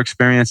what your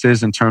experience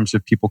is in terms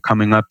of people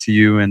coming up to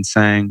you and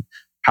saying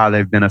how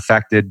they've been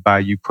affected by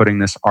you putting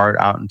this art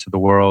out into the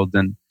world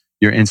and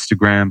your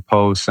Instagram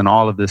posts and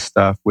all of this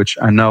stuff, which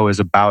I know is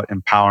about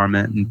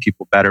empowerment and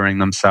people bettering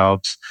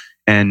themselves.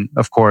 And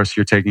of course,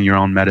 you're taking your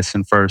own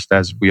medicine first,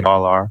 as we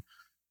all are.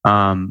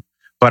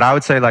 But I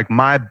would say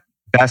my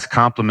best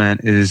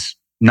compliment is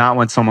not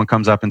when someone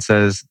comes up and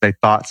says they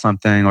thought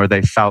something or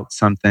they felt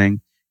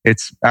something.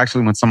 It's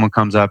actually when someone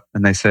comes up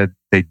and they said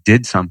they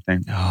did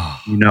something,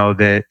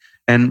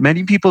 and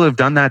many people have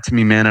done that to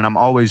me, man. And I'm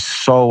always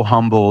so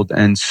humbled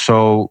and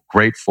so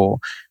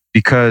grateful,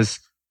 because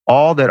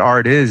all that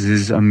art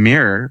is a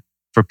mirror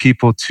for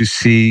people to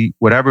see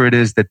whatever it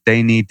is that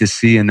they need to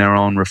see in their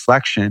own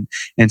reflection.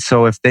 And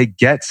so if they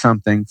get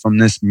something from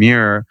this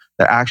mirror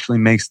that actually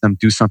makes them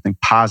do something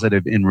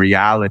positive in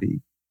reality,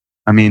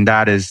 I mean,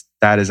 that is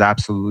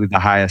absolutely the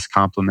highest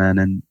compliment.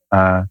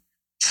 And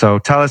so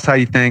tell us how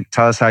you think,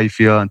 tell us how you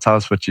feel, and tell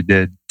us what you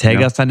did.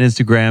 Tag us on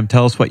Instagram.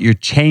 Tell us what you're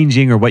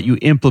changing or what you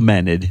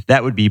implemented.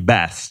 That would be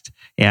best.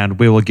 And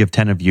we will give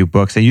 10 of you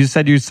books. And you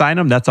said you'd sign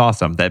them? That's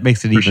awesome. That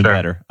makes it even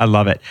better. I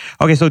love it.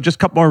 Okay, so just a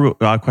couple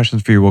more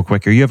questions for you real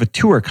quick here. You have a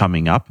tour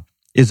coming up.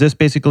 Is this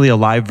basically a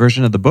live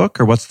version of the book,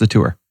 or what's the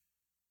tour?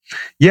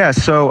 Yeah,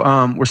 so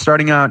we're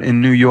starting out in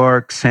New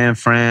York, San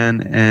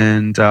Fran,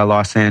 and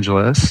Los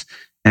Angeles.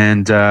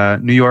 And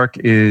New York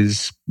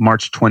is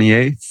March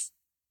 28th.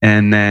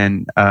 And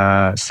then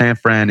San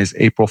Fran is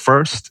April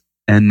 1st.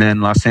 And then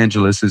Los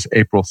Angeles is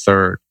April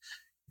 3rd.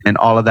 And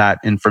all of that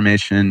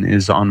information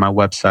is on my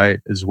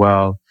website as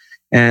well.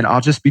 And I'll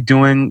just be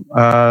doing,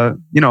 a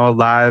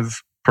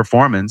live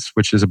performance,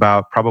 which is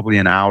about probably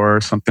an hour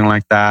or something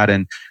like that,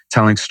 and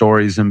telling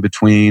stories in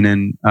between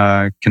and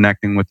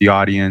connecting with the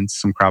audience,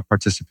 some crowd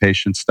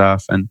participation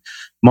stuff, and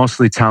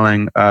mostly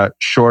telling a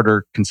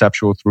shorter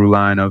conceptual through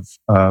line of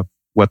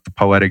what the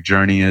poetic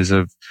journey is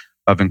of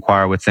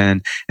Inquire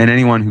Within. And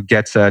anyone who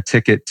gets a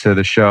ticket to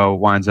the show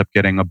winds up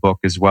getting a book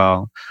as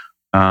well.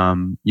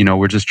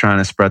 We're just trying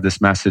to spread this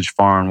message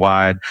far and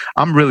wide.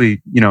 I'm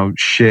really,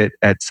 shit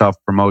at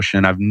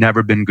self-promotion. I've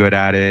never been good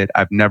at it.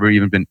 I've never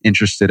even been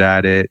interested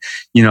at it.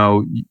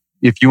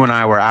 If you and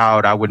I were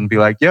out, I wouldn't be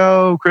like,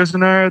 yo, Chris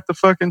and I are at the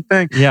fucking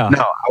thing. Yeah.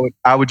 No,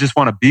 I would just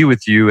want to be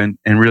with you and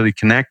really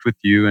connect with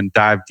you and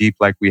dive deep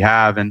like we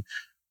have. And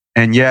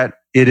yet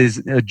it is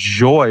a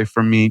joy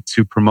for me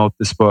to promote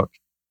this book.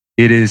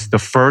 It is the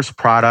first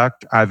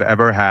product I've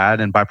ever had.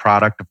 And by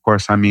product, of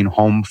course, I mean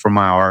home for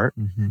my art.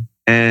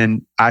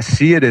 And I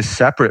see it as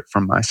separate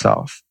from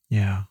myself.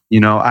 Yeah.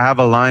 I have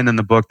a line in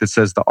the book that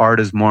says the art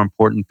is more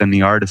important than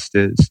the artist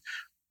is.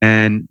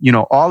 And,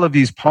 all of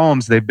these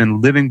poems, they've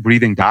been living,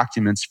 breathing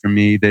documents for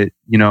me that,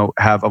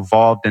 have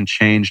evolved and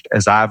changed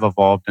as I've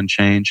evolved and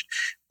changed.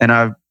 And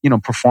I've,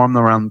 performed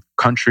around the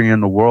country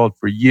and the world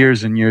for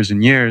years and years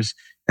and years.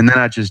 And then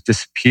I just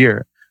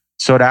disappear.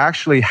 So to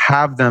actually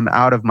have them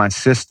out of my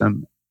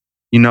system,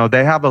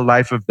 they have a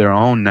life of their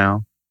own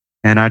now.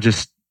 And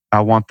I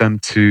want them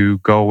to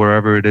go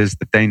wherever it is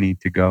that they need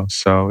to go.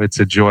 So it's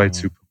a joy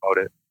to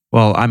promote it.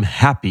 Well, I'm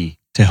happy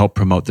to help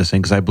promote this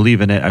thing because I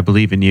believe in it. I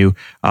believe in you.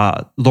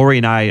 Lori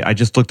and I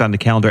just looked on the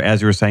calendar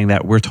as you were saying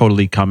that. We're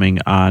totally coming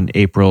on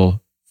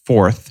April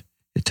 4th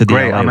to the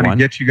Great. LA I'm going one.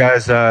 to get you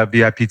guys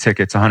VIP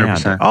tickets,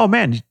 100%. And, oh,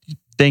 man.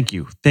 Thank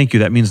you.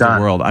 That means the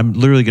world. I'm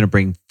literally going to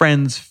bring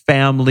friends,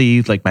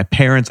 family, like my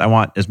parents. I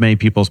want as many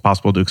people as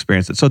possible to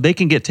experience it. So they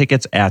can get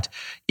tickets at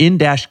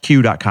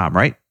in-q.com,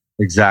 right?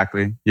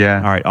 Exactly. Yeah.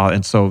 All right.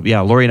 And so,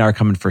 Lori and I are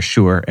coming for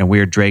sure. And we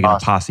are dragging a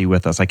posse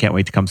with us. I can't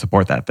wait to come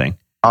support that thing.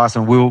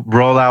 Awesome. We'll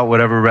roll out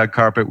whatever red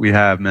carpet we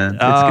have, man.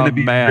 It's going to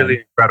be a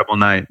really incredible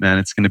night, man.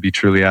 It's going to be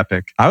truly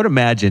epic. I would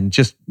imagine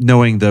just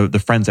knowing the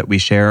friends that we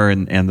share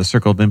and the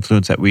circle of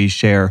influence that we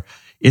share,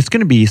 it's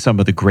going to be some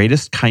of the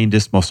greatest,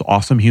 kindest, most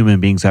awesome human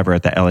beings ever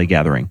at the LA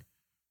gathering.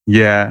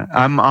 Yeah.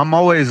 I'm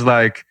always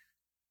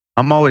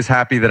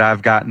happy that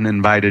I've gotten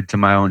invited to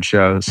my own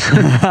shows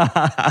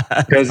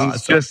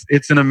because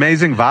it's an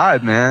amazing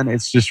vibe, man.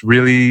 It's just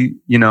really,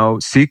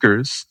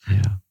 seekers.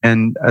 Yeah.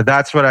 And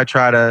that's what I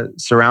try to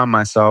surround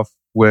myself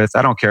with.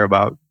 I don't care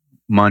about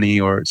money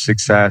or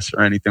success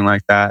or anything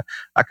like that.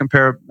 I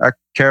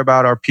care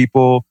about, are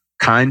people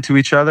kind to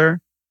each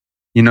other?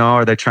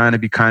 Are they trying to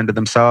be kind to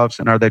themselves?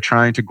 And are they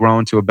trying to grow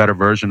into a better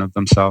version of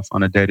themselves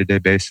on a day-to-day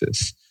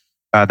basis?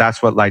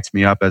 That's what lights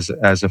me up as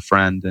a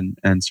friend.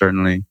 And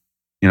certainly,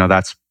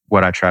 that's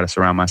what I try to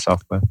surround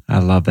myself with. I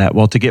love that.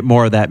 Well, to get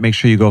more of that, make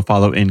sure you go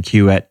follow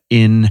InQ at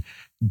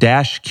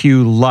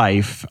in-Q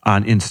Life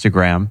on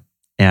Instagram.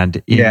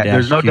 And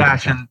there's no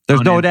dash on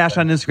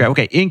Instagram.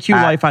 Okay, InQ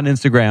Life on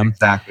Instagram.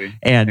 Exactly.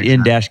 And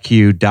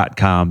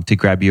in-q.com to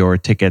grab your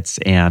tickets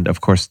and,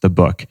 of course, the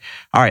book.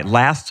 All right,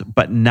 last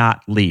but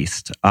not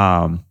least,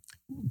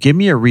 give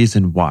me a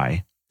reason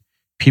why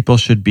people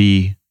should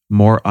be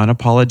more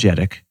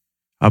unapologetic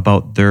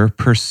about their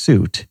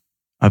pursuit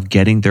of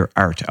getting their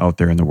art out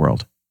there in the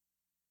world.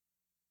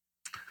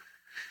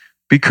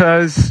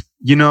 Because,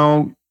 we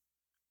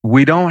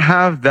don't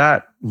have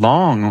that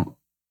long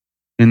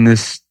in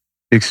this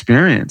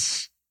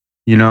experience.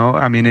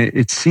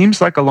 It seems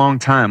like a long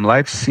time.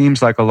 Life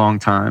seems like a long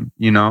time,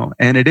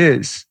 and it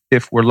is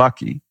if we're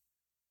lucky.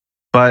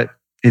 But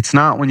it's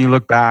not when you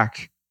look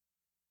back,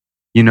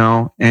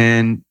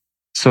 and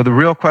so the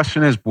real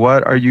question is,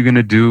 what are you going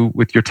to do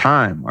with your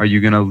time? Are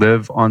you going to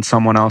live on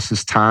someone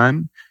else's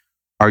time?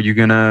 Are you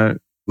going to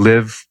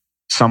live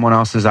someone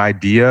else's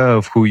idea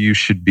of who you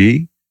should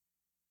be?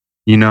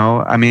 You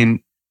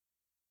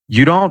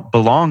don't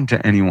belong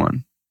to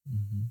anyone.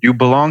 You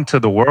belong to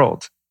the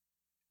world.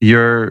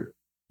 You're,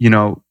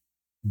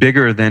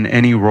 bigger than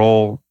any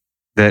role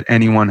that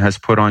anyone has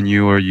put on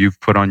you or you've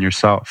put on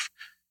yourself.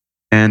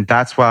 And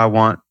that's why I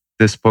want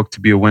this book to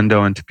be a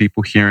window into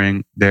people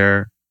hearing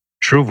their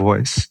true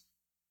voice.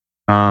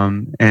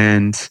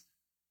 I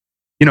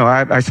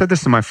said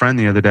this to my friend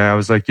the other day. I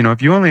was like,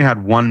 if you only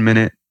had 1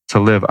 minute to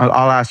live,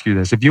 I'll ask you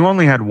this. If you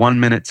only had 1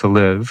 minute to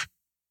live,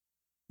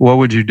 what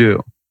would you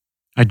do?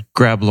 I'd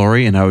grab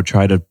Lori and I would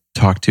try to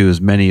talk to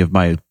as many of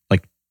my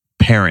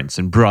parents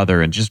and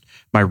brother and just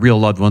my real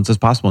loved ones as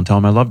possible and tell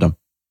them I loved them.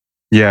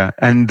 Yeah.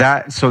 And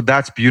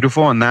that's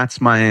beautiful. And that's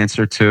my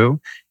answer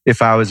too.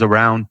 If I was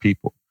around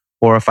people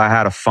or if I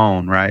had a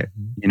phone, right?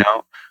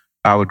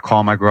 I would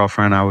call my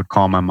girlfriend. I would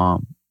call my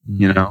mom,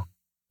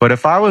 but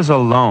if I was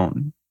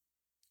alone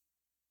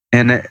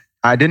and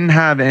I didn't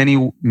have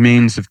any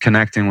means of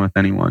connecting with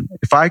anyone,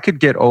 if I could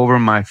get over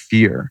my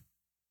fear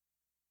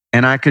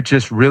and I could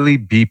just really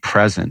be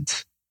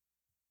present,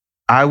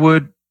 I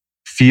would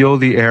feel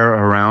the air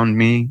around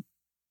me.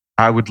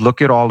 I would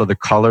look at all of the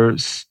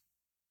colors.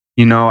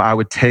 I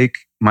would take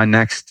my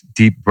next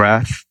deep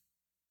breath.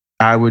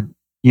 I would,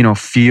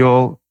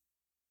 feel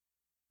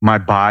my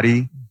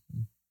body.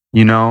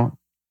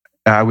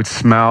 I would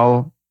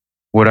smell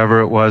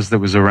whatever it was that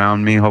was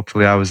around me.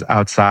 Hopefully I was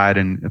outside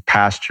in a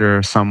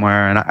pasture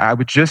somewhere. And I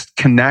would just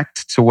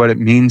connect to what it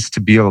means to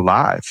be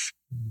alive.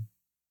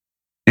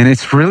 And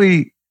it's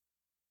really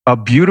a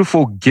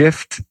beautiful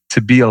gift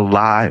to be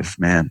alive,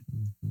 man.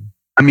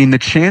 The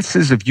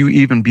chances of you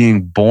even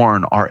being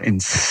born are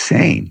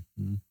insane.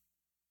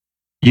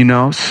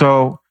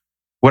 So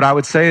what I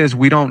would say is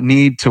we don't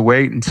need to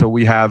wait until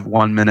we have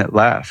 1 minute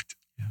left.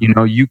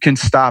 You can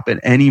stop at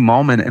any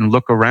moment and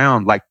look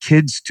around like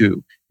kids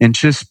do and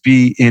just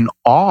be in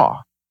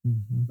awe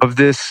of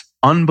this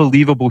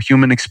unbelievable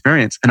human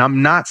experience. And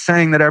I'm not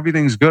saying that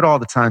everything's good all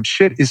the time.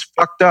 Shit is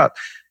fucked up.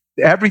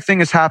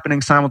 Everything is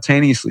happening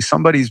simultaneously.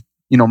 Somebody's,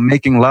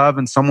 making love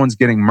and someone's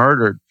getting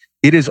murdered.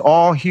 It is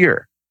all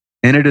here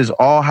and it is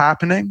all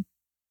happening,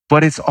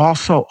 but it's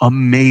also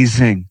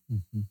amazing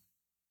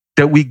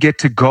that we get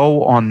to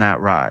go on that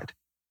ride.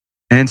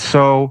 And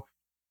so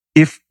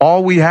if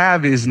all we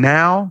have is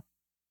now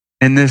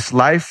in this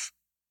life,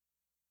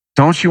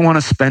 don't you want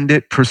to spend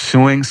it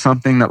pursuing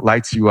something that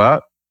lights you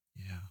up?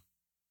 Yeah.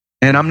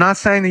 And I'm not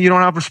saying that you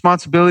don't have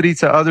responsibility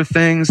to other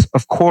things,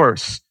 of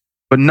course,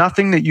 but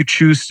nothing that you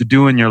choose to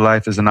do in your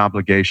life is an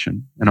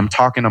obligation. And I'm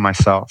talking to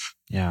myself.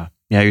 Yeah.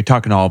 Yeah, you're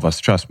talking to all of us.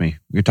 Trust me.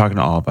 You're talking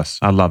to all of us.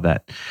 I love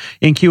that.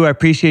 In-Q, I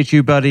appreciate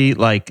you, buddy.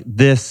 Like,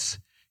 this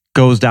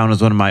goes down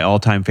as one of my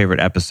all-time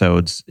favorite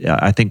episodes.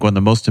 I think one of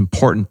the most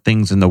important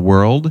things in the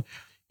world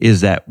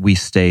is that we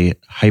stay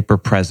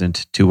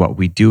hyper-present to what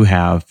we do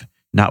have,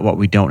 not what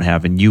we don't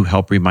have. And you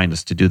help remind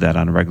us to do that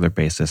on a regular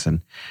basis.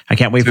 And I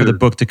can't wait for the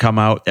book to come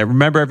out. And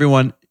remember,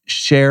 everyone,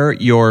 share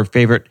your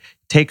favorite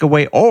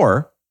takeaway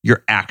or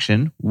your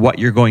action, what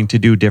you're going to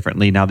do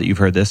differently now that you've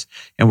heard this.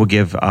 And we'll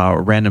give a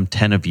random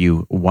 10 of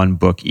you one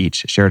book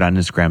each. Share it on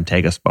Instagram.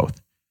 Tag us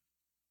both.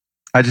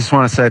 I just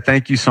want to say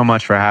thank you so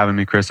much for having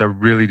me, Chris. I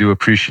really do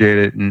appreciate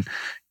it. And,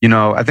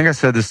 I think I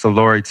said this to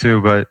Lori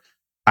too, but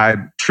I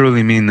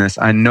truly mean this.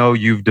 I know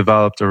you've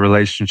developed a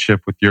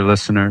relationship with your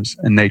listeners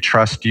and they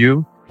trust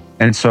you.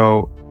 And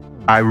so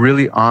I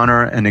really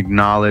honor and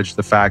acknowledge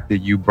the fact that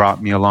you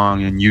brought me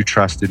along and you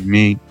trusted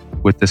me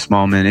with this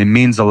moment. It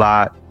means a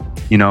lot.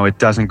 It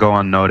doesn't go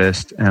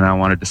unnoticed. And I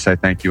wanted to say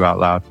thank you out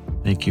loud.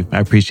 Thank you. I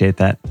appreciate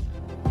that.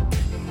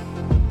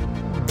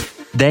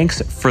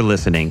 Thanks for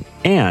listening.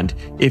 And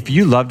if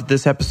you loved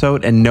this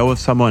episode and know of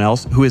someone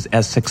else who is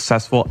as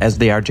successful as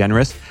they are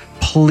generous,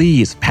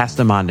 please pass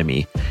them on to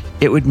me.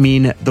 It would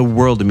mean the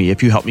world to me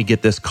if you help me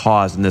get this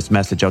cause and this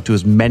message out to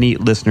as many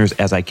listeners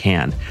as I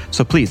can.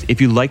 So please,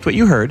 if you liked what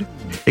you heard,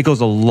 it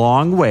goes a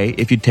long way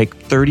if you take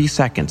 30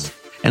 seconds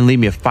and leave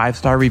me a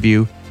 5-star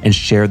review and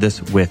share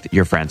this with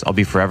your friends. I'll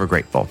be forever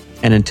grateful.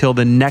 And until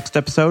the next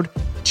episode,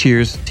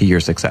 cheers to your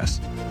success.